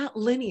 it's not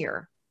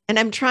linear. And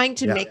I'm trying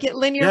to make it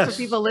linear for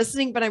people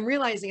listening, but I'm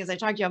realizing as I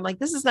talk to you, I'm like,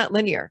 this is not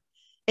linear.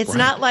 It's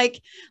not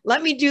like,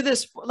 let me do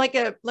this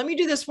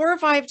 4 or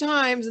 5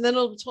 times and then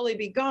it'll totally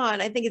be gone.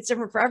 I think it's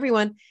different for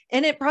everyone.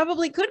 And it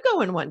probably could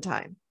go in one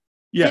time.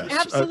 Yes. It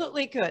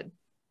absolutely could.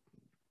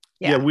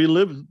 Yeah. We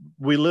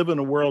live in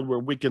a world where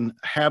we can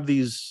have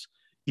these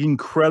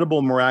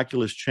incredible,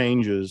 miraculous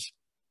changes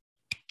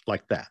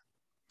like that.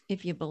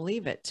 If you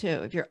believe it too,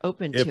 if you're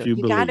open to it,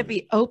 you got to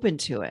be open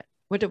to it.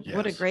 What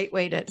a great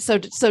way so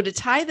to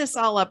tie this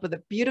all up with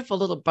a beautiful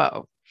little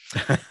bow.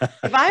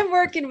 If I'm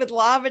working with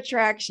law of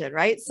attraction,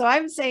 right? So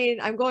I'm saying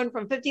I'm going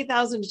from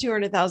 50,000 to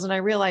 200,000. I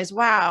realize,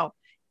 wow,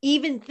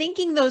 even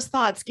thinking those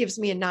thoughts gives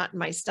me a knot in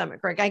my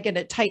stomach, right? I get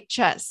a tight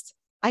chest.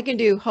 I can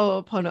do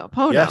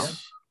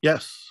Ho'oponopono.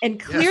 Yes. And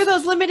clear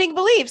those limiting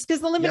beliefs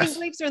because the limiting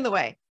beliefs are in the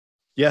way.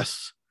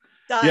 Yes.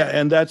 Done. Yeah,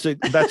 and that's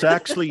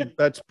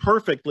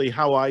perfectly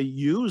how I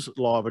use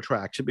law of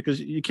attraction, because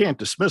you can't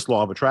dismiss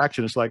law of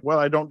attraction. It's like, well,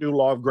 I don't do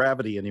law of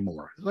gravity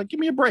anymore. It's like, give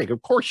me a break.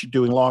 Of course you're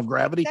doing law of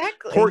gravity.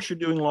 Exactly. Of course you're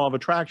doing law of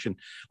attraction.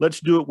 Let's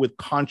do it with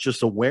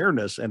conscious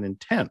awareness and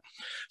intent.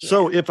 Yeah.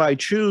 So if I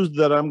choose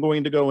that I'm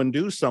going to go and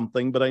do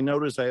something, but I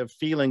notice I have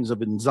feelings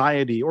of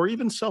anxiety or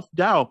even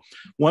self-doubt,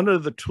 one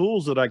of the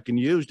tools that I can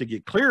use to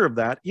get clear of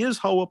that is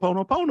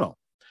Ho'oponopono.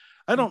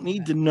 I don't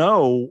need to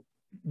know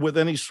with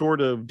any sort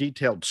of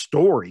detailed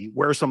story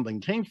where something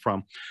came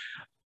from.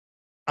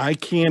 I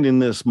can, in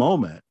this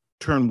moment,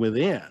 turn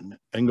within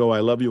and go,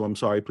 I love you, I'm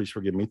sorry, please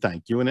forgive me,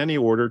 thank you, in any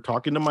order,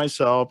 talking to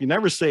myself. You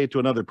never say it to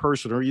another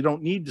person, or you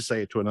don't need to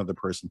say it to another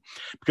person,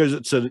 because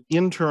it's an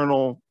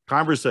internal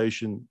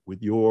conversation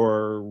with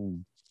your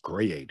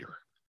creator.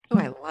 Oh,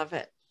 I love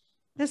it.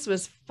 This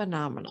was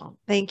phenomenal.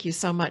 Thank you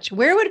so much.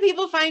 Where would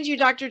people find you,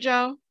 Dr.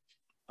 Joe?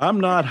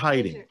 I'm not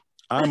hiding.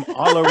 I'm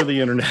all over the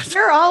internet.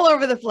 You're all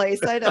over the place.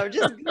 I know.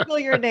 Just Google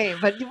your name.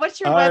 But what's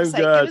your website?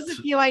 Give us a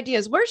few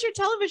ideas. Where's your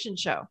television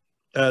show?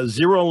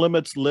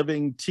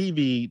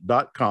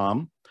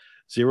 ZeroLimitsLivingTV.com.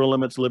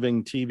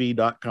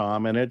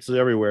 ZeroLimitsLivingTV.com. And it's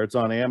everywhere. It's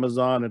on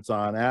Amazon. It's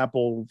on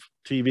Apple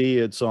TV.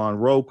 It's on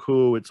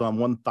Roku. It's on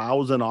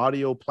 1,000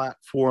 audio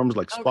platforms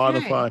like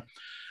Spotify.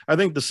 I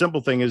think the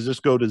simple thing is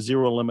just go to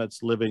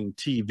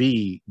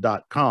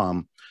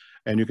ZeroLimitsLivingTV.com.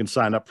 And you can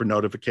sign up for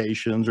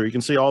notifications, or you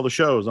can see all the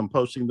shows. I'm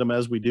posting them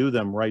as we do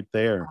them right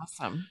there.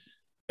 Awesome.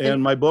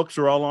 And my books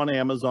are all on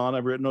Amazon.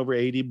 I've written over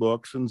 80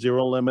 books and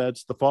Zero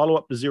Limits. The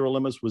follow-up to Zero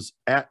Limits was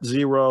At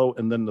Zero.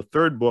 And then the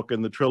third book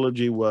in the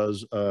trilogy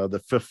was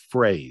The Fifth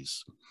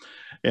Phrase.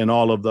 And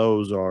all of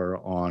those are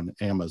on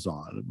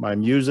Amazon. My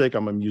music,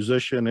 I'm a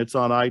musician. It's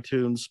on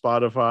iTunes,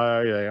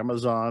 Spotify,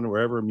 Amazon,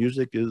 wherever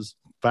music is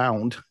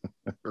found.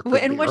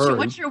 And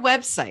what's your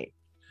website?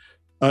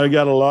 I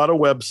got a lot of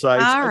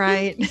websites. All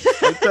right.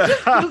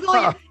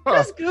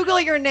 Just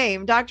Google your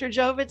name, Dr.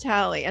 Joe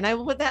Vitale, and I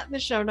will put that in the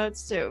show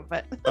notes too.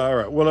 But all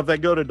right. Well, if they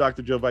go to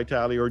Dr. Joe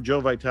Vitale or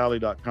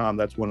joevitale.com,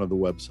 that's one of the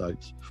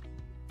websites.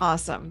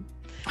 Awesome.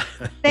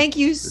 Thank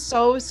you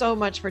so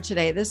much for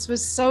today. This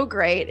was so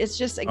great. It's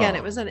just, again,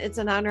 it's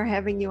an honor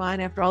having you on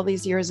after all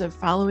these years of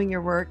following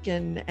your work,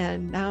 and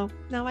now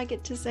I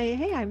get to say,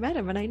 hey, I met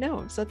him and I know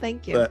him. So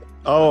thank you.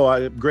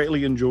 I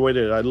greatly enjoyed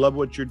it. I love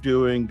what you're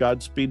doing.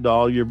 Godspeed to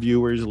all your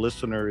viewers,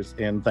 listeners,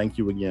 and thank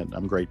you again.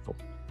 I'm grateful.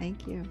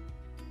 Thank you.